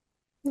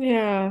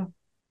 Yeah.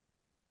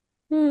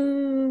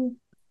 Mm.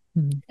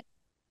 Mhm.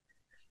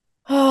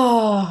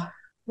 Oh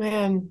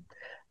man.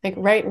 Like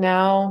right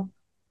now,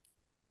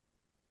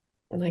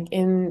 like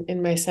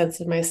in my sense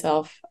of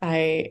myself,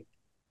 I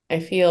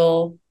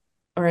feel,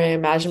 or I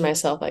imagine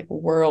myself like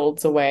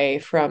worlds away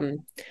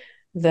from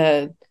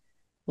the,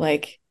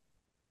 like,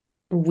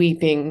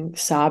 weeping,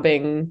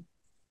 sobbing,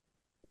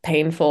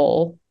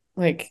 painful,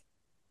 like,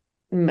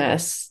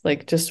 mess,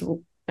 like just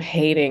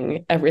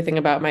hating everything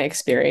about my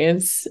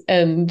experience.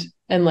 And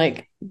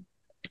like,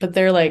 but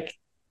they're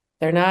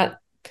not,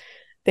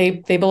 they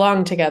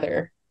belong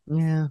together.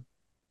 Yeah.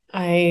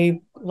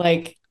 I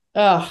like,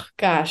 oh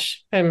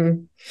gosh, I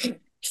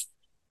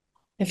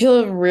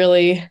feel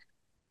really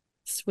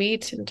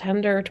sweet and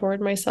tender toward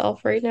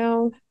myself right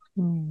now.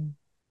 Mm.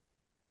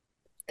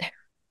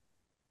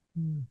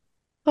 Mm.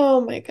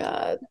 Oh my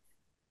God.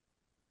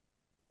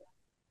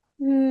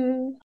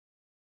 Mm.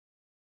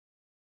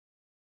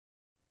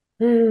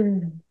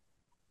 Mm.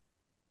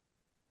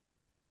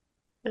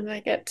 And I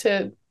get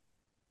to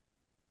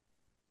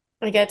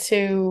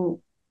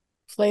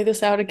play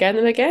this out again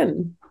and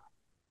again.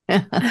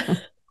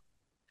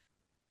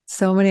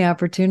 So many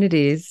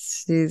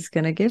opportunities she's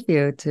going to give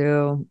you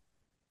to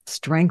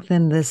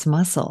strengthen this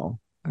muscle,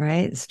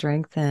 right?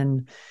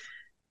 Strengthen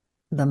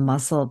the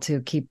muscle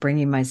to keep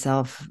bringing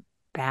myself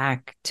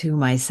back to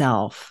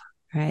myself,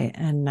 right?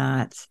 And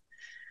not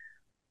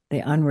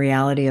the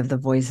unreality of the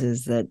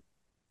voices that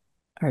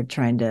are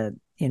trying to,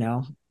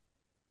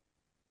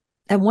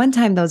 at one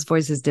time those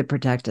voices did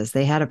protect us.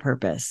 They had a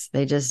purpose.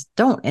 They just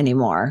don't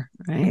anymore,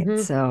 right?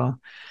 Mm-hmm. So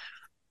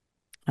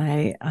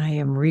I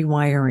am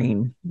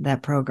rewiring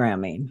that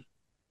programming.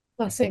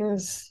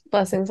 Blessings,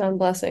 blessings on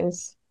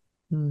blessings.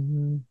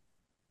 Mm-hmm.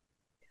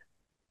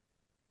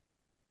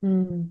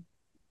 Mm.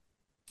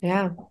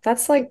 Yeah,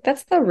 that's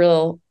the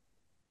real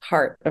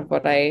heart of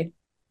what I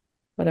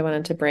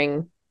wanted to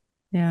bring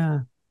Yeah.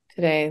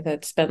 today.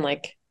 That's been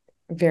like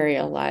very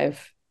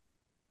alive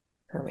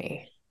for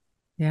me.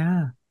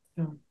 Yeah.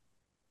 So,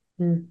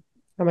 mm.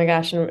 Oh my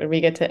gosh, and we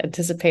get to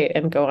anticipate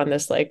and go on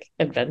this like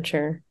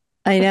adventure.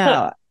 I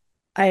know.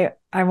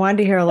 I wanted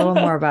to hear a little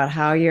more about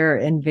how you're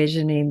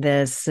envisioning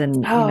this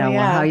and, Oh how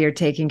yeah. you're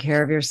taking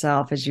care of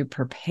yourself as you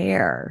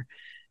prepare.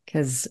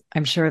 Because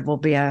I'm sure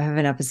we'll have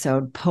an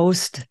episode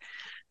post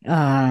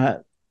uh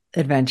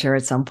adventure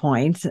at some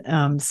point.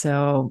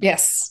 So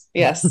Yes,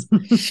 yes.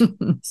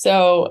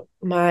 So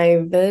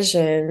my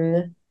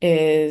vision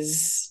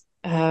is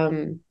yeah,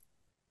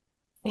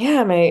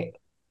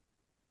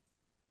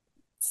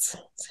 it's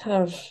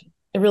kind of,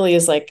 it really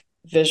is like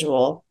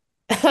visual.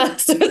 So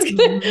it's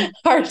kind of Mhm.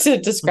 hard to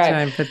I'll describe.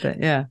 try and put that.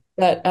 Yeah.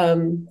 But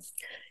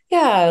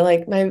yeah,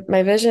 like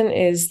my vision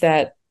is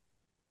that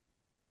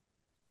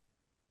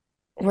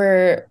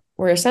we're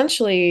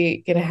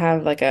essentially gonna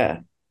have like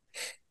a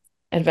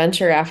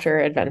adventure after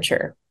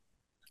adventure.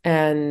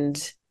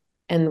 And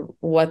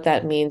what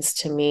that means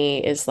to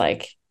me is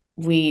like,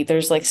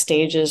 there's like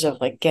stages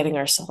of like getting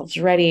ourselves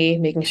ready,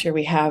 making sure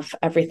we have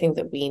everything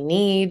that we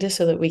need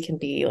so that we can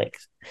be like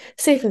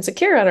safe and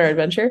secure on our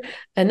adventure,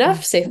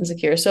 enough safe and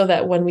secure so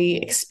that when we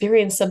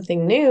experience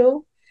something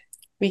new,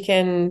 we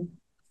can,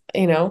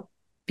 you know,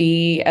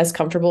 be as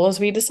comfortable as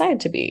we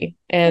decide to be.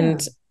 Yeah.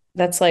 And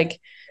that's like,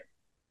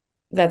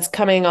 that's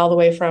coming all the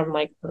way from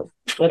like, we're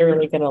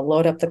literally going to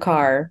load up the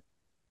car,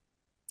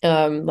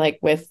 like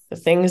with the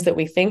things that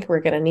we think we're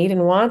going to need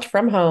and want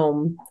from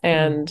home.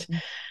 And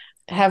Mhm.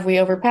 have we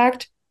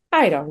overpacked?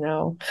 I don't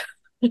know.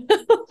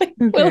 Like,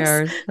 Who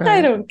cares? I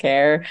Right. don't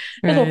care.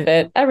 It'll Right.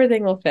 fit.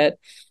 Everything will fit.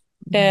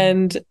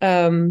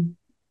 Mhm.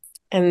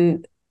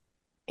 And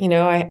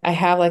I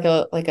have like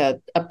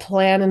a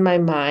plan in my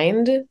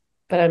mind,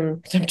 but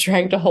I'm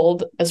trying to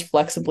hold as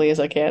flexibly as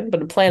I can,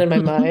 but a plan in my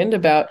mind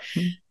about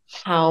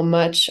how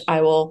much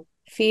I will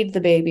feed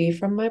the baby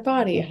from my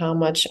body, how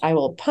much I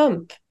will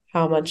pump,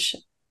 how much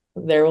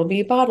there will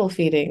be bottle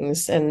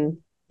feedings, and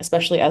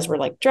especially as we're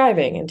like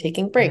driving and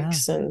taking Yeah.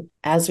 breaks and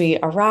as we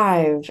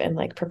arrive and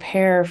like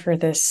prepare for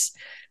this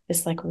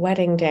like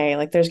wedding day.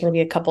 Like there's going to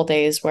be a couple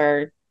days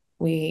where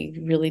we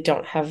really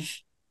don't have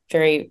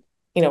very,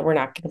 we're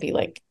not going to be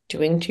like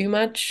doing too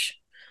much.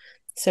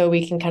 So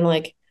we can kind of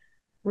like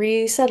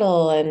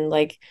resettle and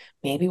like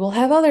maybe we'll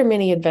have other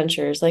mini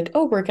adventures like,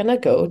 oh, we're gonna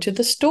go to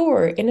the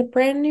store in a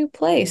brand new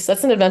place.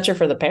 That's an adventure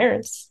for the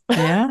parents.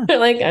 Yeah. They're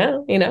like,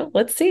 oh,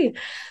 let's see.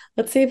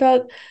 Let's see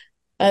about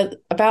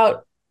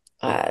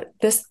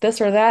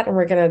this or that. And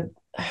we're gonna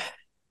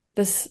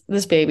this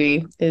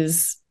baby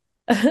is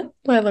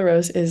Lila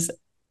Rose is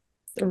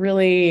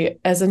really,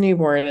 as a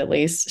newborn at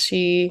least,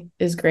 she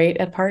is great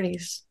at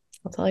parties.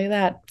 I'll tell you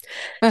that.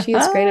 She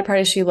is great at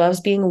parties. She loves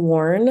being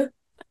worn,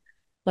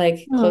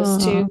 like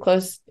Oh.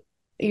 close.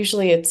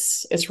 Usually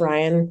it's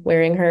Ryan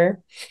wearing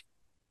her.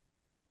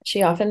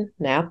 She often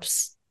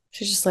naps.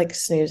 She's just like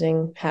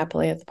snoozing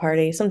happily at the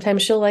party.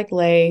 Sometimes she'll like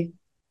lay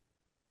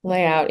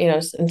out,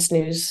 and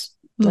snooze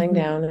laying Mhm.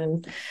 down.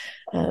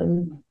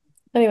 And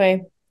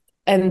anyway,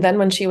 and then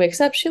when she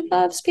wakes up, she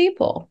loves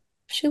people.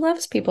 She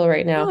loves people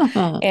right now.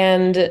 Oh.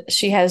 And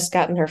she has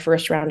gotten her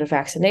first round of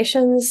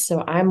vaccinations.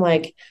 So I'm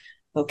like,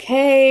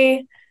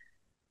 okay,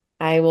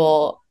 I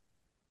will,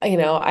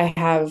 I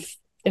have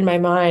in my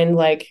mind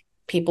like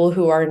people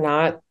who are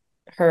not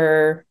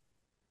her,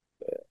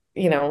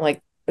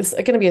 like it's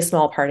going to be a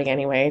small party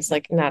anyway. It's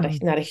like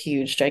Mm. not a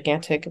huge,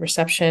 gigantic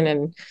reception.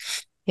 And,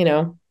 you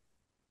know,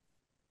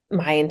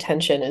 my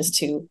intention is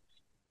to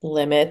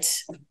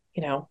limit,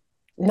 you know,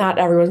 not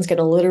everyone's going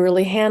to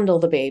literally handle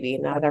the baby.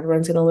 Not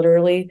everyone's going to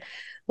literally,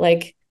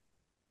 like,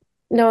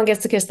 no one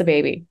gets to kiss the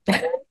baby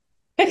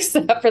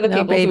except for the No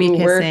people baby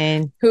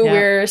kissing. who Yep.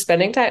 we're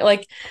spending time.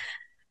 Like,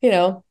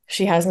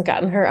 she hasn't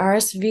gotten her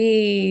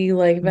RSV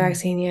like Mm.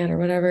 vaccine yet or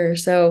whatever.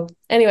 So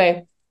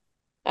anyway,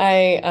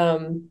 I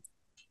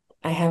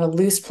I have a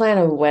loose plan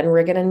of when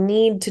we're gonna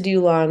need to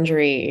do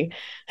laundry.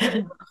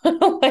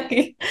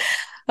 Like,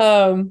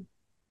 um,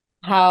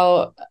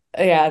 how,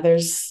 yeah,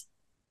 there's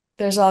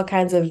all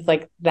kinds of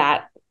like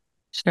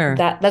Sure.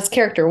 that's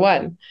character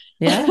one.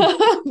 Yeah.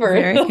 For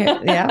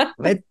Yeah.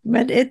 But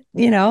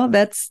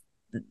that's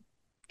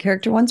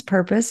character one's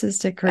purpose is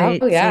to oh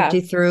create yeah,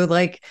 safety through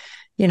like,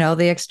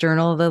 the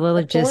external, the the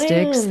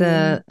logistics,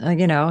 plan.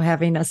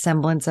 having a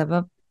semblance of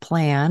a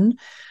plan.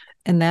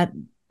 And that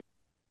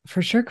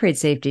for sure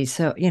creates safety.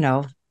 So,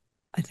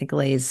 I think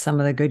lays some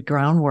of the good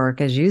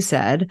groundwork, as you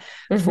said,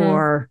 Mm-hmm.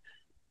 for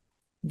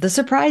the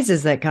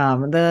surprises that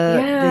come,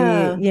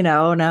 the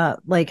Yeah. not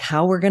like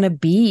how we're going to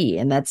be.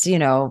 And that's,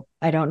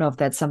 I don't know if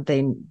that's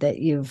something that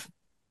you've,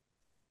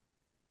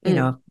 you Mm.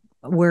 know,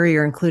 where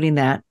you're including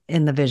that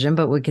in the vision,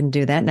 but we can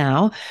do that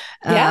now.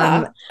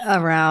 Yeah.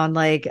 Around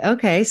like,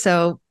 okay,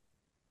 so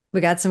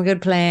we got some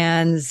good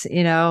plans, we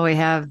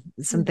have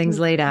some things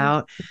laid Mm-hmm.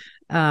 out.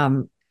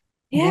 Um,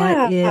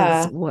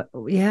 Yeah.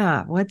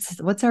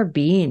 what's our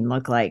being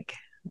look like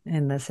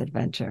in this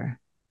adventure?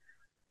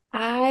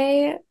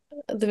 I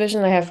the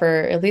vision I have for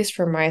at least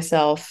for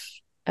myself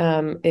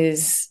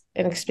is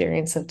an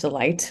experience of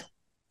delight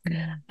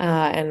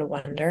and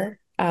wonder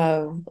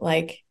of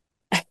like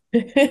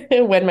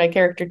when my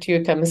character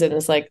two comes in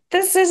is like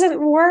this isn't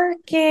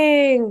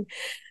working,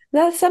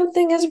 that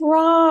something is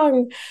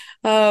wrong.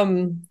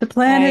 The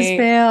plan has I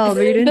failed.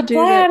 The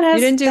plan You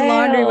has didn't do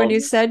laundry when failed, you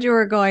said you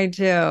were going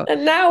to.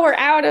 and now we're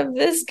out of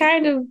this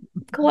kind of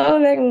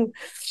clothing.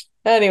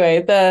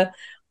 Anyway, the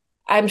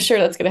I'm sure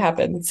that's going to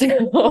happen.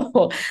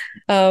 So,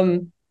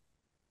 um,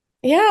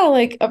 yeah,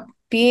 like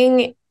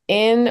being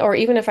in, or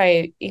even if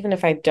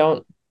I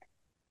don't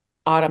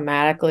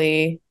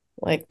automatically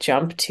like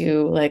jump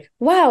to like,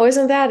 wow,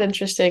 isn't that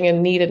interesting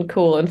and neat and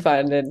cool and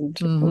fun and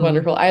Mm-hmm.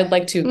 wonderful? I'd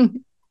like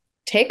to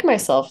take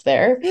myself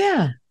there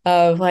Yeah.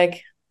 of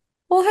like,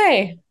 well,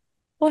 hey,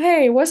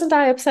 wasn't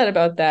I upset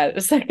about that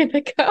a second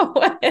ago?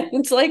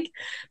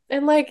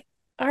 And like,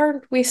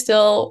 aren't we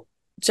still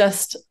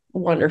just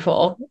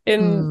wonderful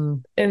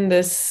Mm. in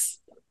this,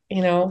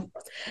 you know,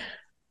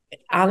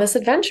 on this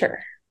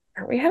adventure?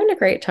 Aren't we having a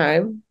great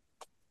time?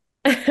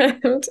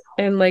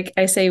 And like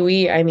I say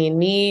we, I mean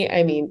me,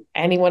 I mean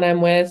anyone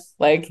I'm with,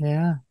 like,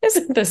 Yeah.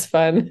 isn't this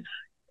fun?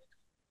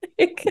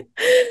 Like,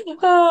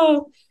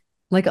 oh,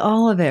 Like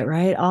all of it,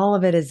 right? All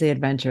of it is the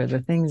adventure. The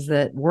things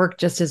that work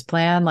just as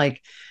planned.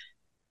 Like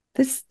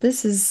this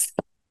is,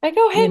 I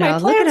go, hey, my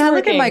plan's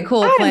look at my working.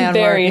 cool I'm plan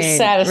very working, right?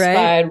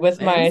 satisfied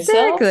with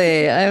myself.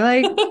 Exactly. I'm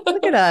like,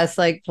 look at us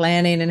like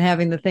planning and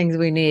having the things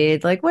we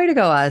need. Like, way to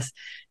go, us.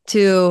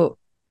 To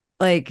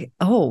like,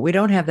 oh, we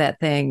don't have that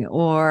thing,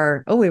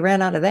 or oh, we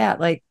ran out of that.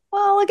 Like,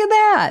 well, look at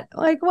that.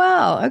 Like,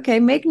 wow, okay,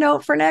 make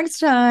note for next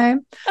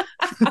time.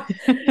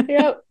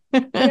 Yep.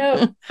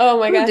 Yep. Oh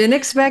my Ooh, gosh. didn't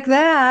expect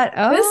that.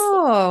 This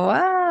Oh,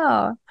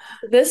 wow.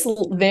 this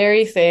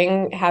very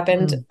thing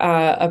happened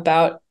Mm.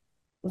 about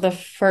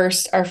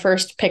our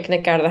first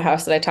picnic out of the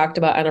house that I talked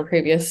about on a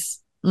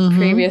Mm-hmm.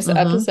 previous Mm-hmm.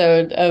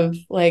 episode of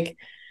like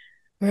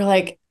we're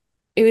like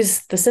it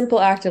was the simple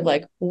act of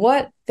like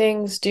what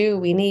things do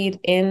we need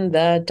in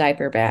the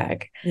diaper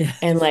bag? And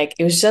Yes. like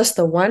it was just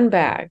the one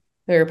bag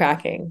we were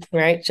packing,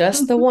 right?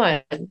 Just the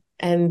one.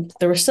 And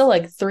there were still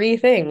like three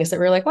things that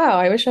were like, wow,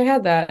 I wish I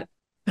had that.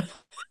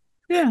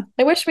 Yeah.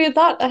 I wish we had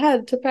thought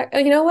ahead to pack.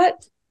 You know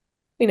what?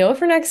 We know it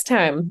for next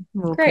time.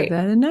 We'll put Great.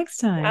 that in next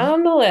time.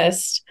 On the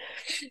list.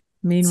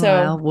 So,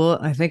 Meanwhile,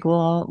 I think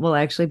we'll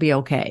actually be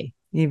okay,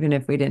 even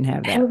if we didn't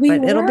have that. and we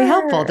But it'll be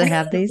helpful were. to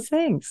have these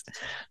things.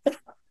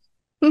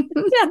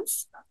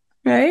 Yes.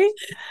 Right?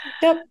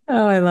 Yep.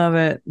 Oh, I love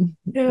it. I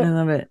Yep.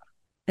 love it.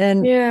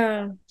 And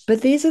Yeah.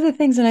 but these are the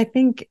things, and I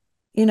think,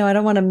 I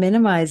don't want to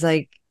minimize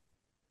like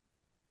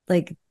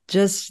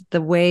just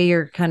the way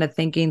you're kind of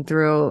thinking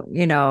through,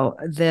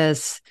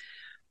 this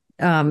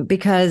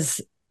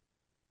because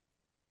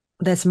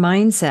this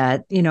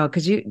mindset,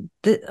 because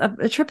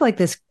a trip like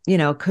this,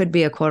 could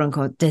be a quote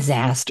unquote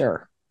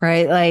disaster,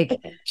 right? Like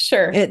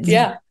Sure. it's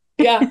Yeah.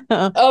 Yeah.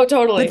 Oh, but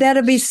totally.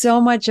 that'd be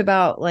so much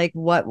about like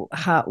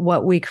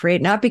what we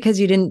create, not because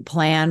you didn't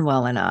plan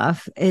well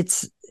enough.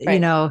 It's,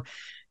 Right.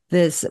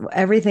 this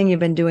everything you've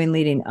been doing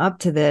leading up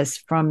to this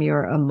from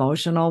your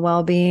emotional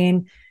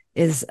well-being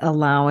is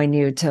allowing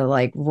you to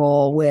like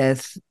roll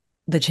with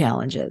the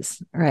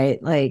challenges,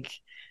 right? Like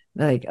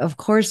of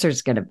course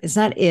there's gonna, it's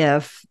not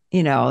if,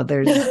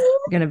 there's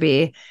gonna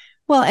be,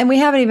 well, and we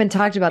haven't even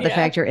talked about the Yeah.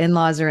 fact your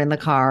in-laws are in the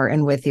car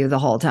and with you the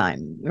whole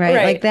time, right?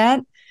 Like Right. that,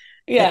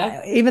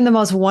 Yeah. even the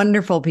most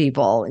wonderful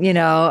people, They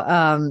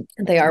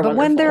are but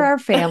when they're wonderful. our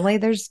family,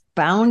 there's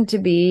bound to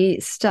be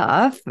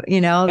stuff,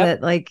 Yep.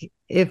 that like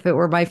if it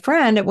were my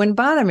friend, it wouldn't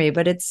bother me,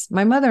 but it's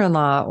my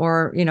mother-in-law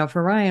or,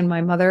 for Ryan,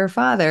 my mother or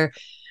father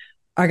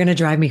are going to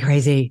drive me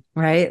crazy.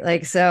 Right.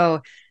 Like,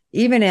 so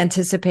even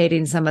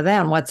anticipating some of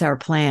them, what's our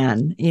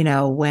plan,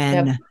 Yep.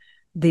 when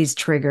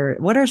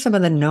what are some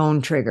of the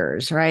known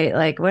triggers, right?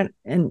 Like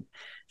and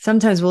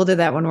sometimes we'll do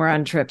that when we're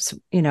on trips,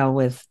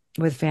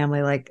 with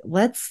family,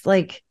 let's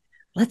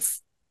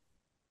let's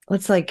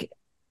like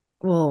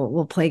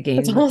we'll play It's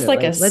games with almost it.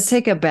 like Like, let's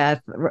take a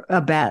bet.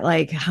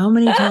 Like, how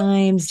many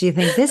times do you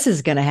think this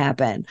is going to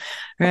happen?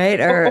 Right.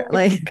 Or oh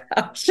my like,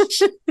 gosh.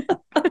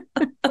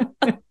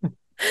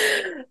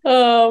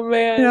 Oh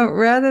man.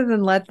 rather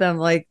than let them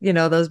like,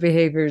 those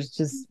behaviors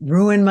just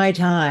ruin my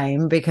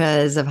time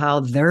because of how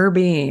they're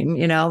being,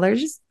 they're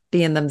just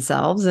being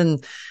themselves.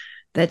 And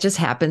that just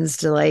happens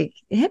to like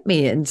hit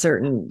me in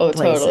certain Oh,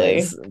 totally.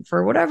 places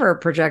for whatever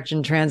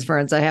projection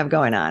transference I have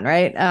going on.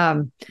 Right.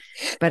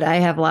 But I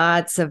have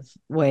lots of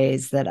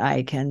ways that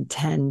I can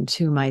tend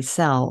to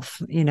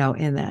myself, in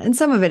that. And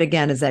some of it,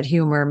 again, is that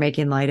humor,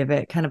 making light of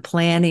it, kind of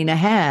planning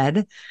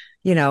ahead,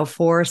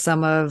 for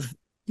some of,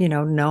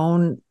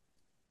 known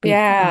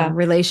Yeah.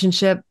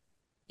 relationship,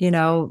 you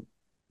know,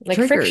 Like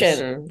triggers,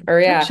 friction or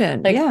yeah,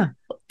 friction. Yeah.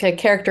 like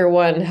character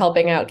one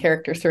helping out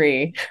character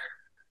three.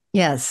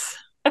 Yes.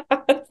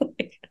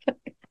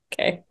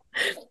 Okay.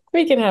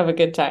 We can have a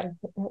good time.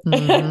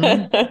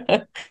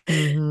 Mm-hmm.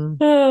 Mm-hmm.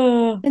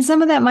 Oh, And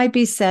some of that might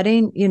be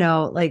setting,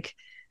 like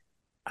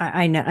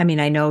I know, I mean,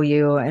 I know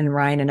you and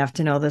Ryan enough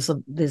to know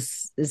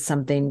this is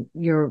something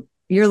you're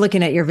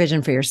looking at your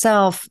vision for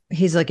yourself.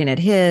 He's looking at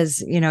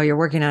his, you're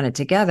working on it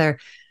together.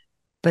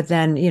 But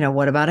then,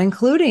 what about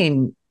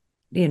including,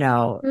 you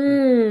know,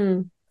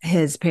 hmm.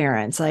 his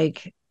parents?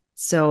 Like,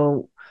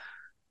 so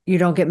you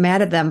don't get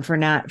mad at them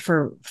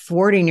for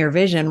thwarting your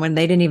vision when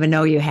they didn't even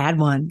know you had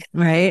one,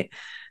 right?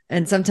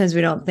 And sometimes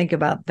we don't think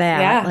about that.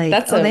 Yeah, Like,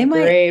 that's oh, a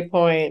great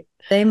point.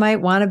 they might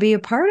want to be a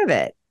part of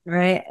it,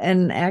 right?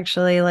 And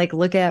actually like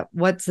look at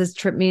what this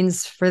trip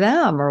means for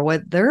them or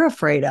what they're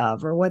afraid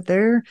of or what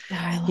they're, Oh,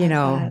 I you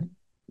love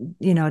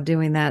know, that.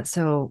 doing that.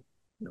 So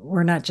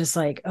we're not just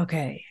like,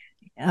 okay,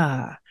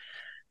 how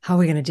are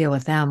we going to deal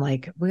with them?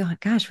 Like,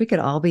 gosh, we could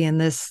all be in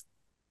this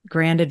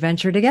grand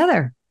adventure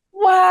together.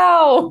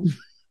 Wow.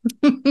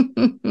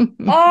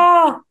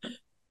 Oh,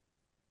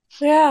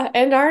 yeah.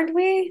 And aren't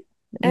we?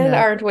 And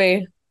Yeah. aren't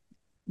we?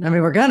 I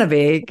mean, we're going to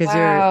be because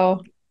you're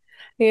Wow.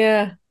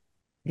 Yeah.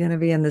 going to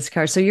be in this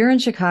car. So you're in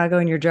Chicago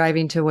and you're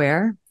driving to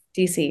where?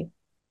 DC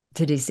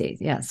To DC.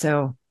 Yeah.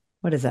 So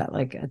what is that?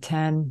 Like a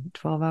 10,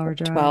 12-hour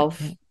drive?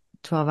 12.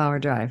 12-hour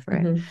drive,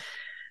 right? Mhm.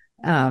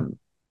 Um,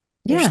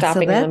 You're yeah. So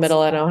stopping in the that's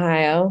middle in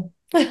Ohio.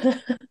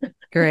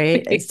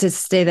 great. It's to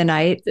stay the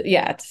night.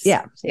 Yeah, it's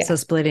Yeah. So yeah.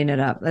 splitting it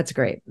up. That's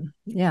great.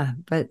 Yeah.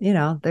 But,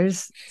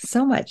 there's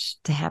so much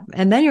to happen.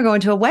 And then you're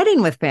going to a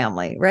wedding with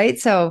family, right?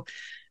 So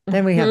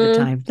then we have the Mhm.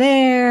 time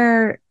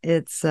there.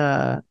 It's,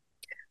 Oh,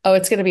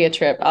 it's gonna be a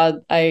trip.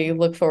 I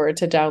look forward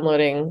to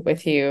downloading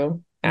with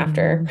you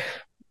after.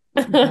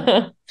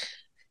 mhm.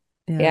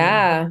 Yeah.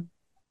 Yeah.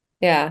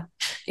 Yeah.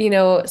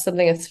 Yeah.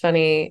 Something that's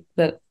funny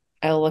that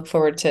I look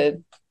forward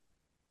to,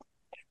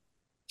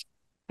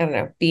 I don't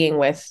know, being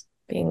with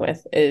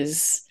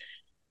is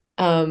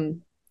I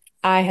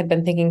had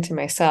been thinking to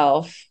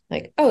myself,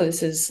 like, oh,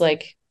 this is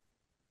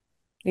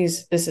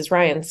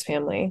Ryan's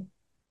family.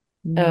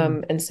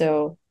 Mm. And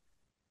so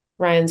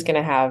Ryan's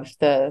gonna have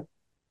the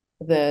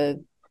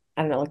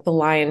I don't know, like the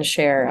lion's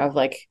share of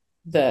like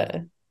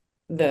the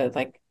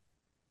like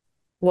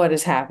what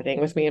is happening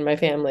with me and my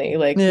family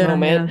like Yeah.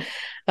 moment.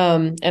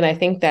 Yeah. And I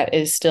think that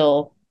is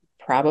still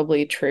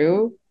probably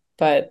true,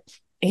 but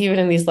even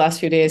in these last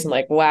few days, I'm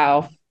like,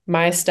 wow,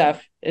 my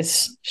stuff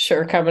is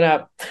sure coming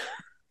up.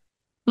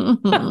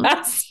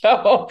 Mhm.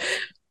 So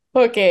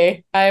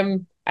okay,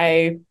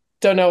 I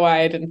don't know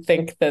why I didn't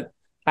think that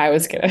I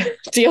was gonna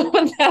deal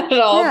with that at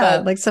all, Yeah.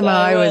 but Like somehow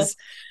I I will. was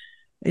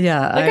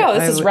Yeah, Like, oh,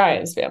 this I is would.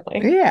 Ryan's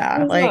family.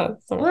 Yeah, It's like not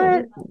what?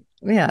 someone.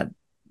 Yeah,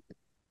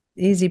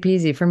 easy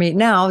peasy for me.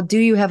 Now, do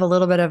you have a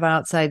little bit of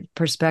outside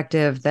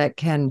perspective that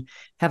can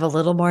have a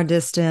little more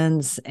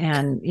distance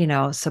and,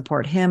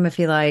 support him if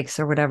he likes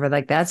or whatever?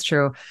 Like that's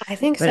true. I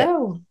think But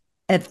so.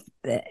 it,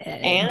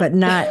 And but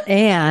not,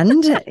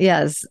 and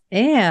yes,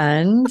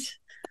 and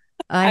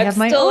I I'm have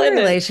my still own in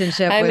it.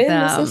 relationship I'm with in the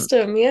them.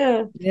 system.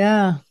 Yeah.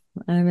 Yeah,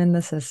 I'm in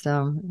the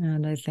system.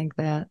 And I think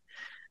that,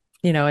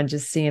 and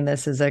just seeing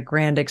this as a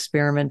grand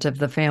experiment of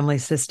the family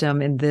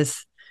system in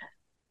this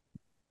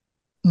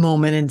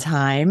moment in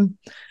time,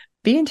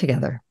 being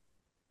together.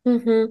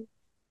 Mm-hmm.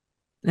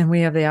 And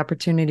we have the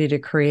opportunity to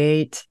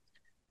create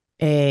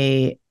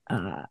a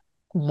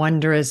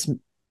wondrous,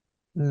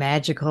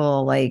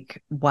 magical,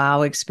 like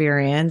wow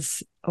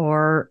experience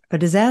or a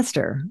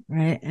disaster,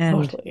 right?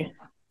 And Totally.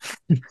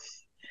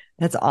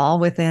 that's all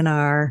within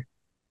our,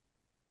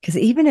 because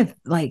even if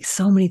like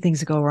so many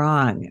things go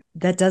wrong,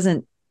 that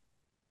doesn't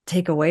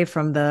take away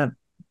from the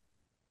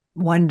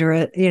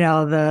wonder,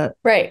 the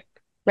Right. that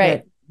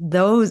Right.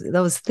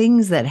 those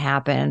things that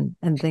happen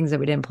and things that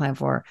we didn't plan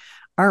for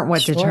aren't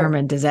what Sure.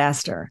 determine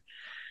disaster.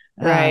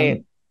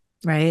 Right.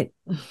 Right.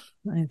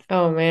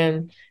 Oh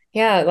man.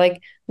 Yeah,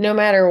 like no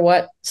matter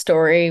what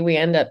story we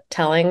end up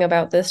telling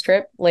about this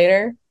trip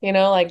later,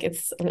 like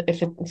it's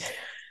if it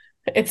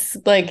it's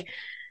like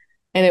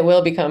and it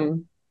will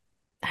become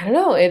I don't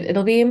know,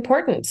 it'll be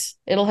important.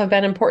 It'll have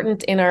been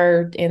important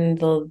in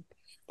the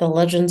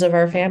legends of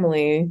our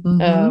family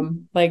Mm-hmm.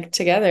 like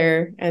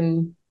together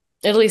and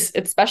at least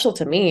it's special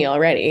to me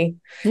already.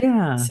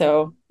 Yeah.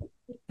 So,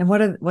 And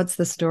what's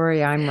the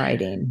story I'm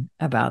writing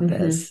about mhm.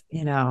 this,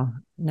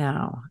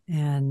 now?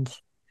 And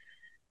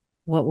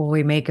what will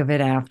we make of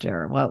it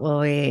after? What will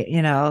we,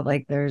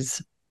 like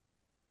there's,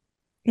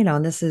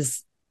 and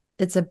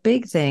it's a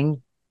big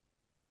thing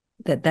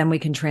that then we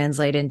can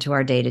translate into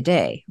our day to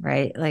day,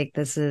 right? Like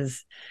this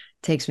is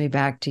takes me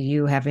back to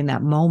you having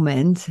that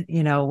moment,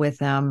 with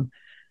them.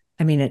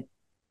 I mean,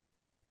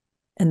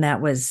 and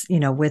that was,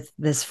 with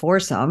this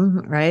foursome,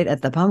 right,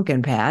 at the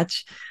pumpkin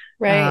patch,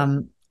 Right.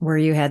 where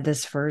you had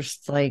this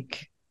first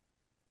like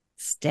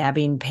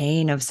stabbing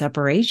pain of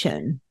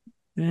separation,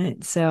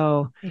 right?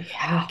 So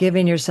Yeah.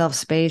 giving yourself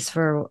space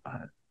for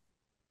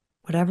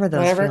whatever those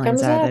Whatever feelings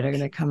comes are that up. are going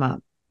to come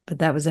up. But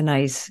that was a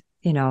nice,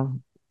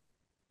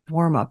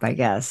 warm up, I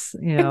guess,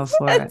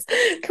 for it.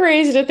 It's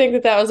crazy to think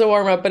that that was a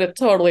warm up, but it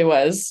totally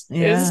was.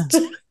 Yeah.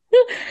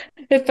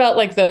 It felt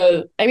like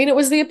I mean, it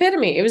was the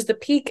epitome. It was the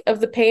peak of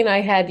the pain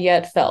I had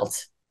yet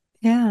felt.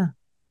 Yeah.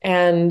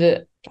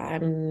 And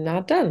I'm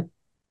not done.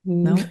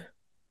 No,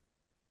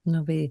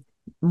 there'll be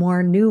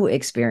more new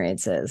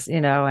experiences,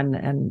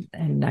 and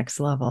next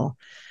level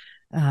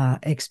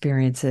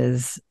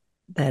experiences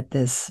that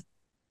this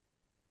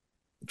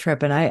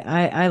trip. And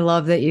I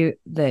love that you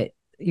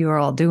are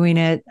all doing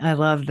it. I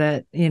love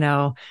that, you're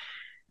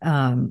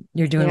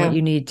doing what Yeah.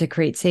 you need to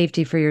create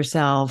safety for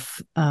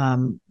yourself,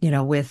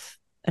 with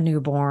a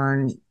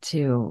newborn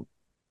to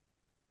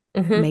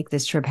Hmm. make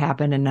this trip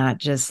happen and not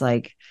just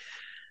like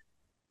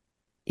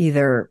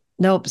either,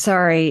 nope,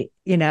 sorry,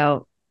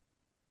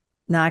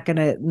 not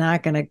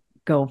gonna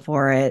go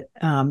for it.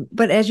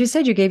 But as you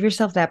said, you gave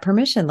yourself that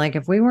permission. Like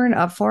if we weren't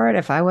up for it,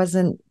 if I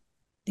wasn't,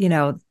 you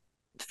know,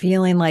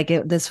 feeling like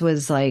this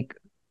was like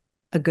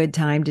a good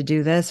time to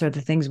do this, or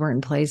the things weren't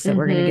in place that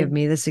were going to give Hmm.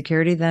 me the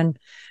security, then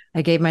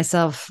I gave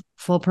myself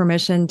full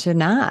permission to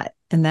not.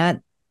 And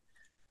that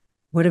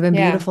would have been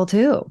Yeah. beautiful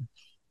too.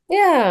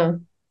 Yeah.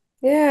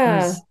 It Yeah.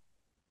 was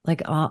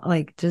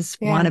like just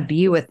want to Yeah.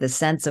 be with the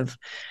sense of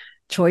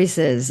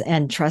choices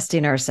and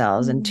trusting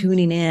ourselves and Mm.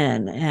 tuning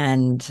in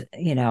and,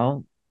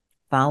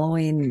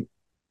 following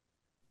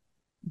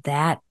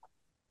that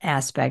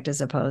aspect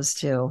as opposed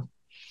to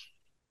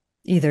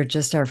either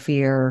just our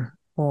fear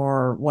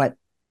or what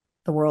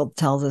the world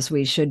tells us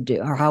we should do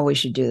or how we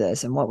should do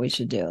this and what we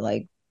should do.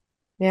 Like, 'cause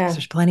Yeah.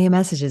 there's plenty of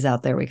messages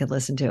out there we could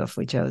listen to if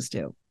we chose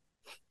to.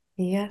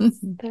 Yes, I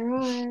there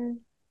are.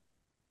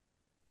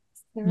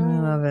 There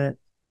are. love it.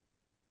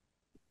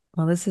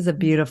 Well, this is a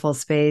beautiful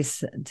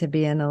space to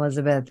be in,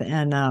 Elizabeth.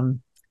 And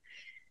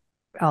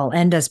I'll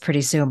end us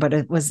pretty soon, but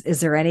is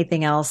there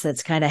anything else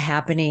that's kind of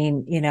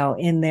happening,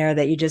 in there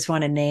that you just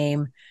want to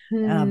name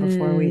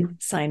before we Hmm.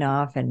 sign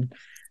off and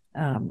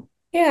um, look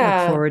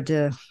Yeah. forward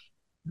to.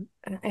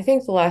 I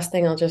think the last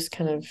thing I'll just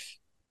kind of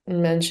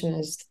mention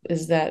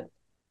is that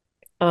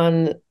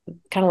on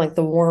kind of like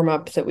the warm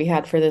up that we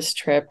had for this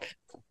trip,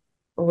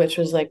 which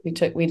was like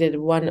we did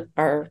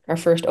our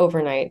first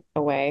overnight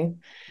away.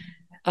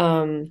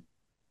 Um,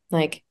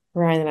 like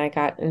Ryan and I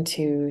got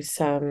into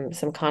some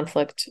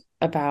conflict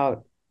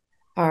about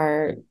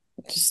our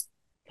just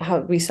how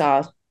we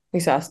saw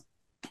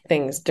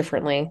things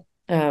differently.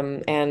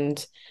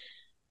 And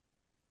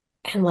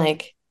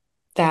like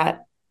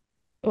that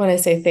when I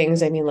say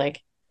things, I mean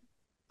like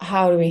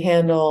how do we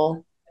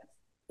handle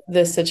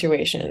this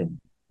situation?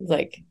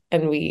 Like,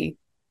 and we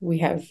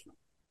have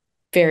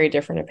very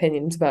different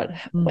opinions about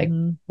like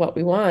Mhm. what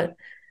we want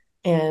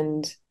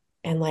and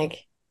and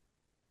like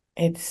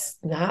it's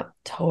not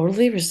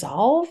totally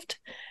resolved.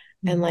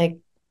 And Mhm. like,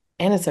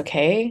 and it's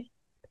okay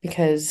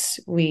because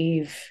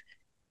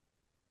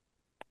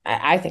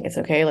I think it's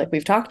okay. Like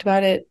we've talked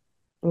about it.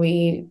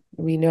 We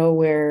know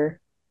where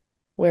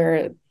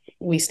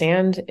we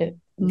stand,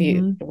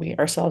 Mhm. we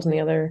ourselves and the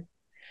other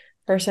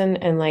person,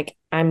 and like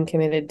I'm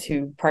committed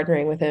to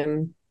partnering with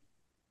him,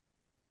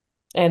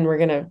 and we're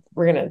gonna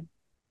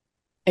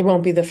it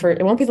won't be the first,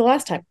 it won't be the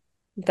last time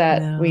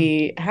that No.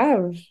 we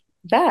have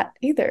that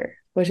either,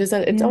 which is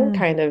its own Yeah.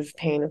 kind of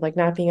pain of like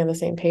not being on the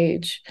same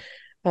page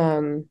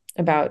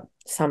about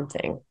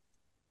something.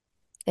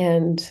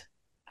 And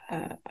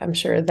I'm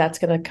sure that's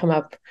going to come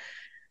up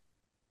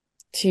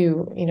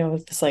too,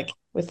 with this, like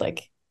with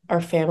like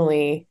our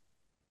family,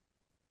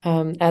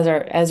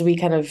 as we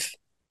kind of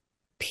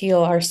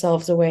peel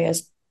ourselves away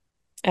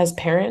as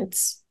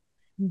parents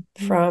Mhm.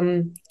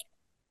 from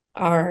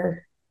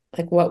our,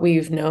 like what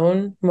we've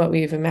known, what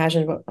we've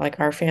imagined, what like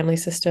our family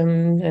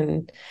system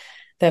and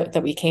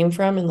that we came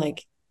from, and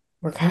like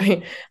we're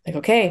going like,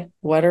 okay,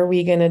 what are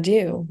we going to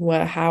do?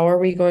 How are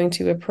we going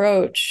to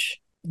approach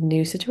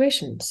new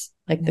situations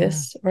like Yeah.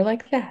 this or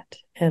like that?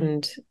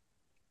 And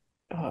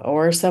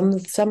or some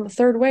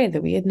third way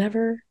that we had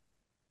never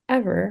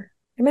ever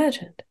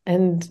imagined.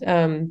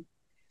 And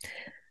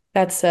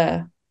that's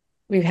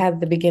we've had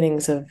the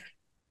beginnings of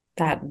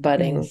that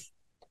budding. Nice.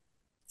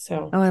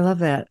 So, Oh, I love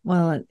that.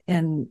 Well,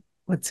 and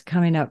what's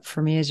coming up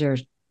for me as you're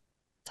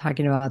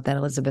talking about that,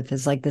 Elizabeth,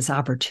 is like this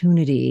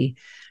opportunity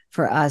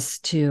for us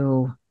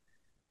to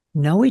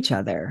know each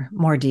other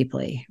more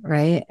deeply,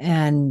 right?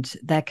 And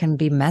that can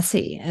be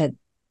messy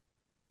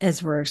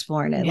as we're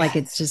exploring it. Like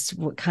it yes. just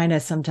kind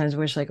of sometimes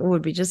wish like, oh, it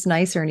would be just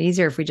nicer and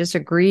easier if we just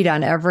agreed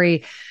on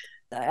every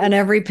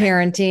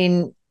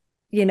parenting,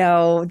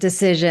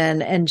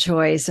 decision and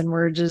choice. And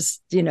we're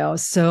just,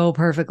 so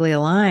perfectly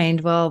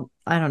aligned. Well,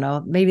 I don't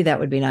know. Maybe that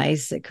would be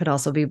nice. It could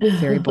also be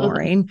very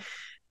boring.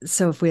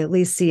 So if we at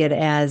least see it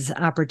as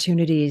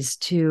opportunities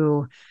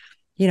to,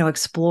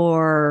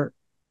 explore,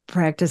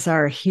 practice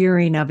our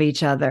hearing of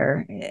each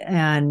other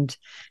and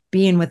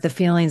being with the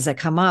feelings that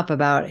come up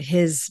about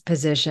his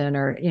position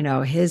or,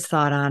 his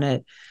thought on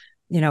it,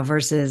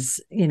 versus,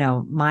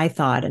 my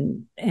thought.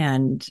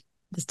 And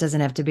this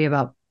doesn't have to be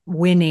about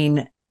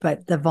winning,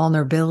 but the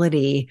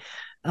vulnerability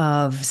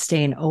of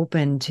staying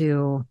open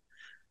to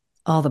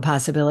all the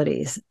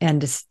possibilities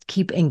and just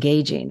keep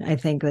engaging, I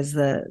think was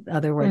the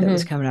other word that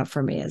was Hmm. coming up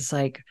for me. Is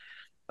like,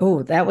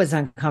 oh, that was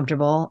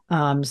uncomfortable.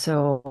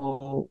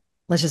 So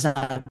let's just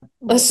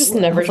Let's just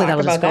never hopefully talk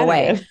that'll just about go that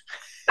away. again.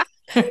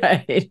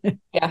 Right.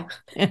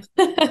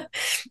 Yeah.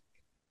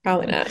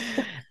 Probably not.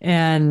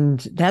 And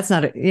that's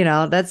not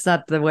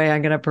the way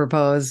I'm going to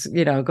propose,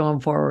 going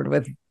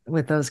forward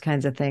with those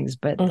kinds of things,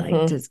 but like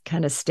Hmm. to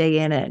kind of stay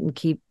in it and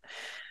keep,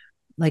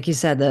 like you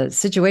said, the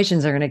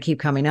situations are going to keep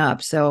coming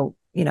up. So,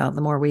 the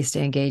more we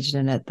stay engaged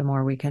in it, the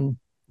more we can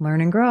learn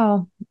and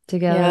grow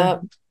together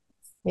Yep.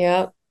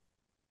 Yep.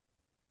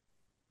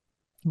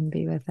 and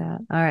be with that.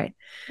 All right.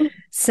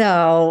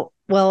 So,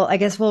 well, I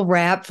guess we'll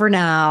wrap for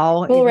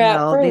now, We'll even wrap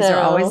though for these are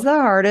always now.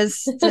 the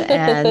hardest to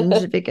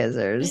end because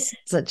there's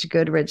such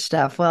good, rich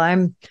stuff. Well,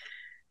 I'm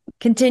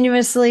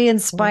continuously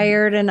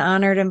inspired and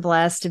honored and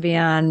blessed to be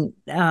on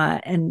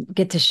and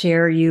get to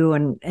share you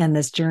and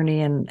this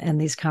journey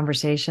and these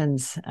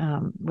conversations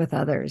with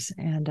others.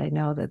 And I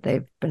know that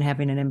they've been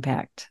having an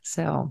impact.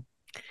 So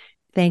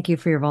thank you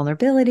for your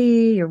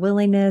vulnerability, your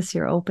willingness,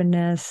 your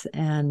openness,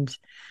 and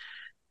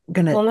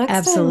going to Well, next time.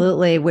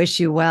 absolutely wish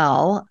you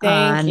well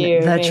Thank on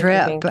you. the Thank you.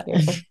 trip,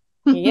 Thank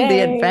you. the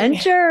Yay.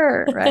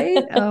 adventure,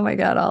 right? Oh my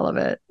God, all of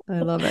it. I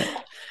love it.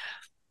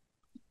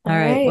 All All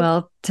right. right.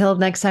 Well, till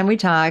next time we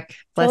talk, Till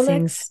blessings.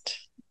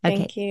 next. Okay.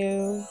 Thank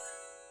you.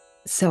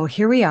 So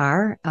here we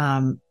are.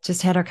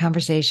 Just had our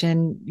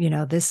conversation,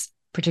 this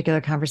particular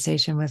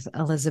conversation with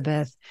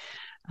Elizabeth.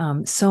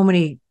 So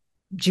many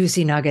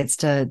juicy nuggets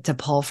to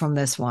pull from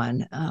this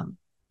one.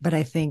 But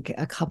I think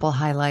a couple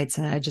highlights,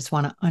 and I just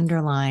want to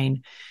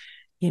underline,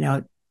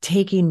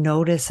 taking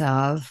notice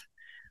of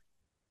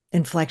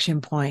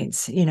inflection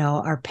points,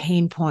 our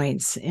pain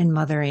points in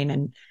mothering.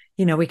 And,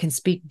 we can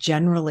speak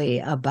generally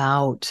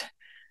about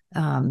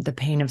the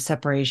pain of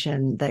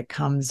separation that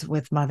comes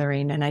with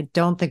mothering. And I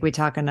don't think we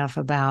talk enough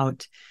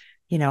about,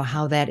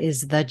 how that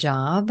is the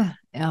job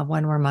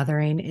when we're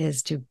mothering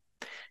is to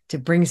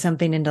bring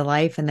something into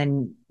life and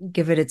then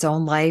give it its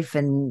own life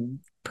and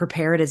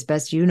prepare it as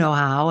best you know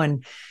how,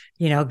 and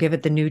give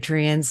it the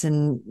nutrients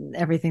and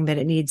everything that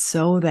it needs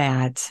so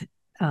that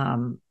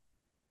um,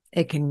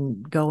 it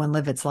can go and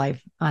live its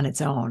life on its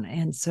own.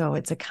 And so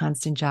it's a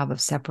constant job of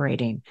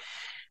separating.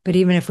 But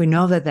even if we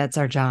know that that's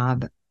our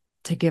job,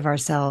 to give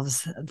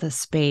ourselves the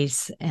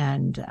space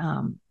and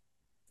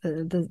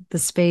the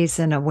space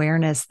and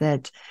awareness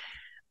that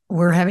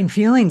we're having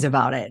feelings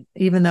about it,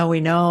 even though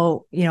we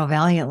know,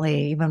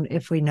 valiantly, even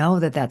if we know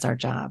that that's our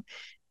job,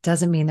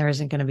 doesn't mean there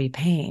isn't going to be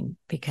pain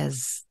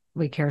because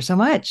we care so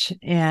much.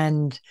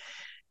 And,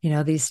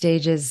 these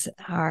stages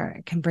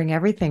can bring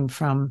everything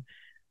from,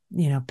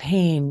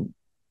 pain,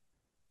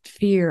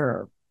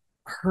 fear,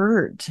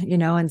 hurt,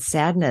 and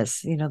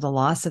sadness, the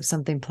loss of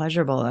something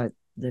pleasurable.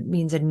 That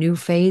means a new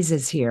phase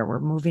is here. We're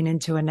moving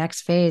into a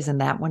next phase,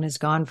 and that one is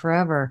gone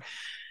forever.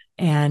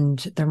 And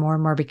they're more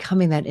and more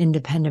becoming that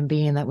independent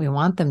being that we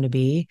want them to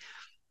be.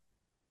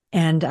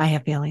 And I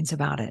have feelings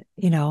about it,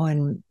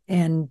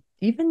 and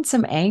even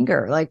some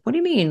anger. Like, what do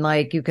you mean?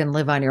 Like, you can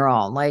live on your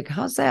own? Like,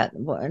 how's that?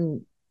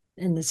 And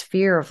this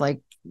fear of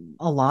like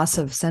a loss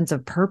of sense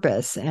of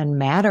purpose and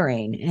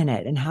mattering in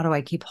it. And how do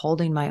I keep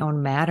holding my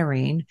own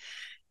mattering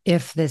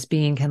if this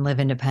being can live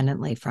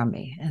independently from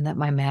me, and that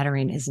my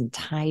mattering isn't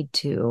tied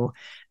to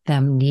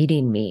them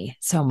needing me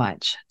so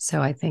much?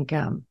 So I think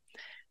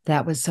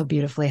that was so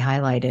beautifully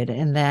highlighted.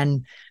 And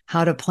then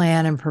how to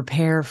plan and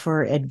prepare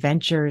for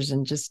adventures,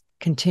 and just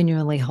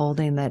continually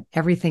holding that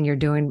everything you're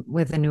doing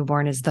with a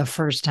newborn is the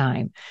first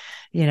time,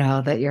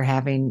 that you're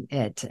having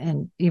it.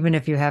 And even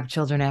if you have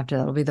children after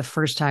that, it'll be the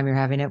first time you're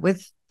having it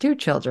with two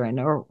children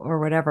or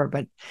whatever.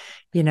 But,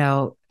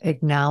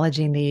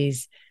 acknowledging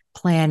these,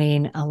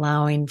 planning,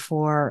 allowing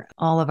for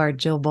all of our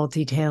Jill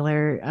Bolte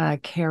Taylor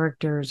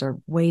characters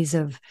or ways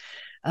of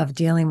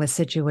dealing with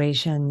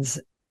situations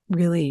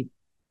really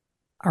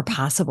are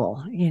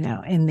possible,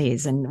 in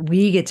these. And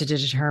we get to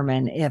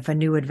determine if a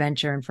new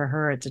adventure, and for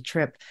her, it's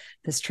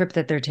this trip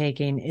that they're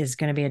taking is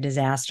going to be a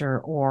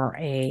disaster or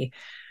a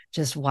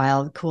just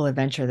wild, cool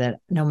adventure that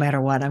no matter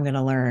what, I'm going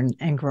to learn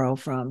and grow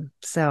from.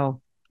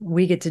 So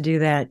we get to do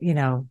that,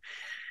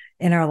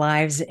 in our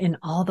lives in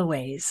all the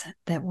ways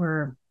that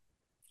we're,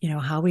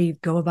 how we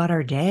go about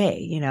our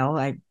day.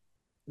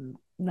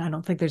 I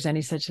don't think there's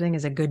any such thing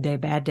as a good day,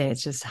 bad day.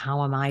 It's just,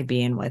 how am I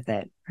being with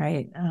it?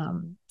 Right.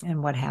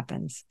 And what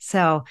happens.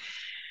 So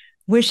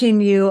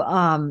wishing you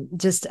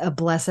just a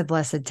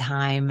blessed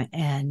time,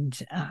 and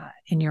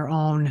in your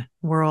own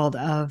world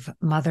of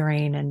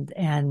mothering,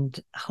 and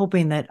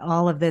hoping that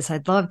all of this,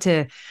 I'd love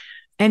to,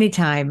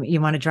 anytime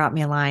you want to drop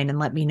me a line and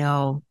let me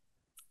know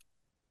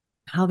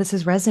how this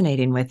is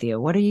resonating with you.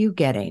 What are you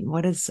getting?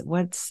 What's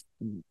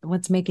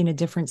making a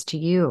difference to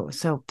you?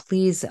 So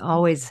please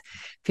always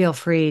feel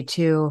free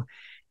to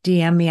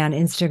DM me on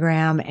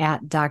Instagram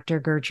at Dr.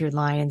 Gertrude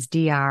Lyons,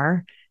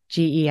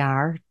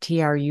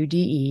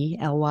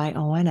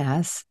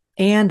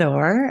 DrGertrudelyons,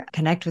 or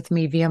connect with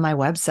me via my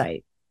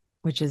website,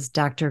 which is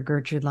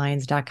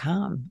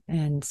drgertrudelyons.com,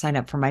 and sign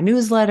up for my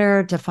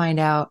newsletter to find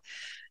out,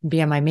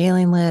 be on my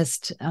mailing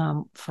list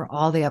for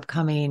all the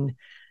upcoming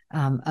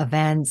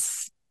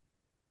events,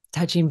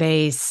 touching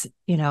base,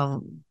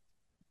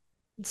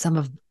 some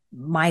of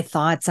my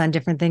thoughts on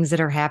different things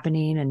that are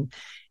happening,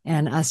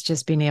 and us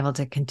just being able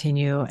to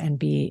continue and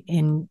be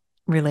in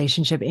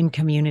relationship, in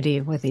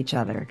community with each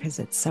other, because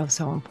it's so,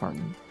 so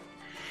important.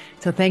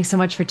 So thanks so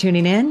much for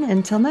tuning in.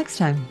 Until next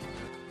time.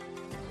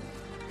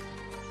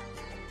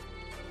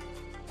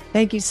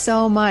 Thank you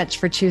so much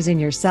for choosing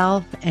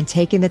yourself and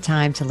taking the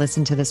time to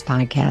listen to this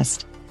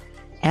podcast.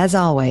 As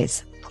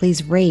always,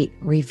 please rate,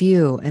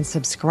 review, and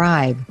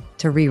subscribe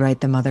to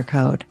Rewrite the Mother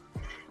Code.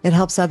 It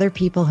helps other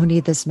people who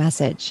need this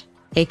message,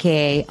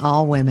 aka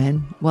all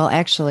women, well,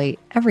 actually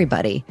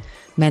everybody,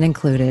 men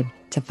included,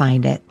 to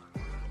find it.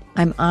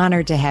 I'm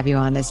honored to have you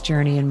on this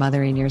journey in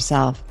mothering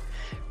yourself.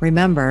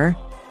 Remember,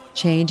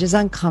 change is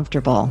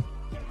uncomfortable,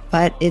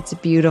 but it's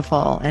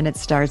beautiful, and it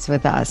starts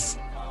with us.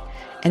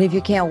 And if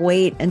you can't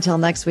wait until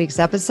next week's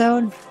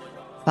episode,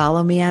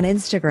 follow me on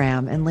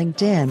Instagram and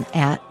LinkedIn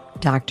at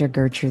Dr.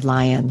 Gertrude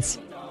Lyons,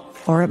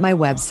 or at my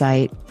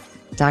website,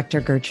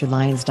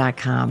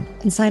 drgertrudelyons.com,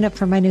 and sign up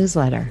for my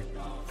newsletter.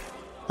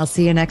 I'll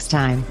see you next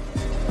time.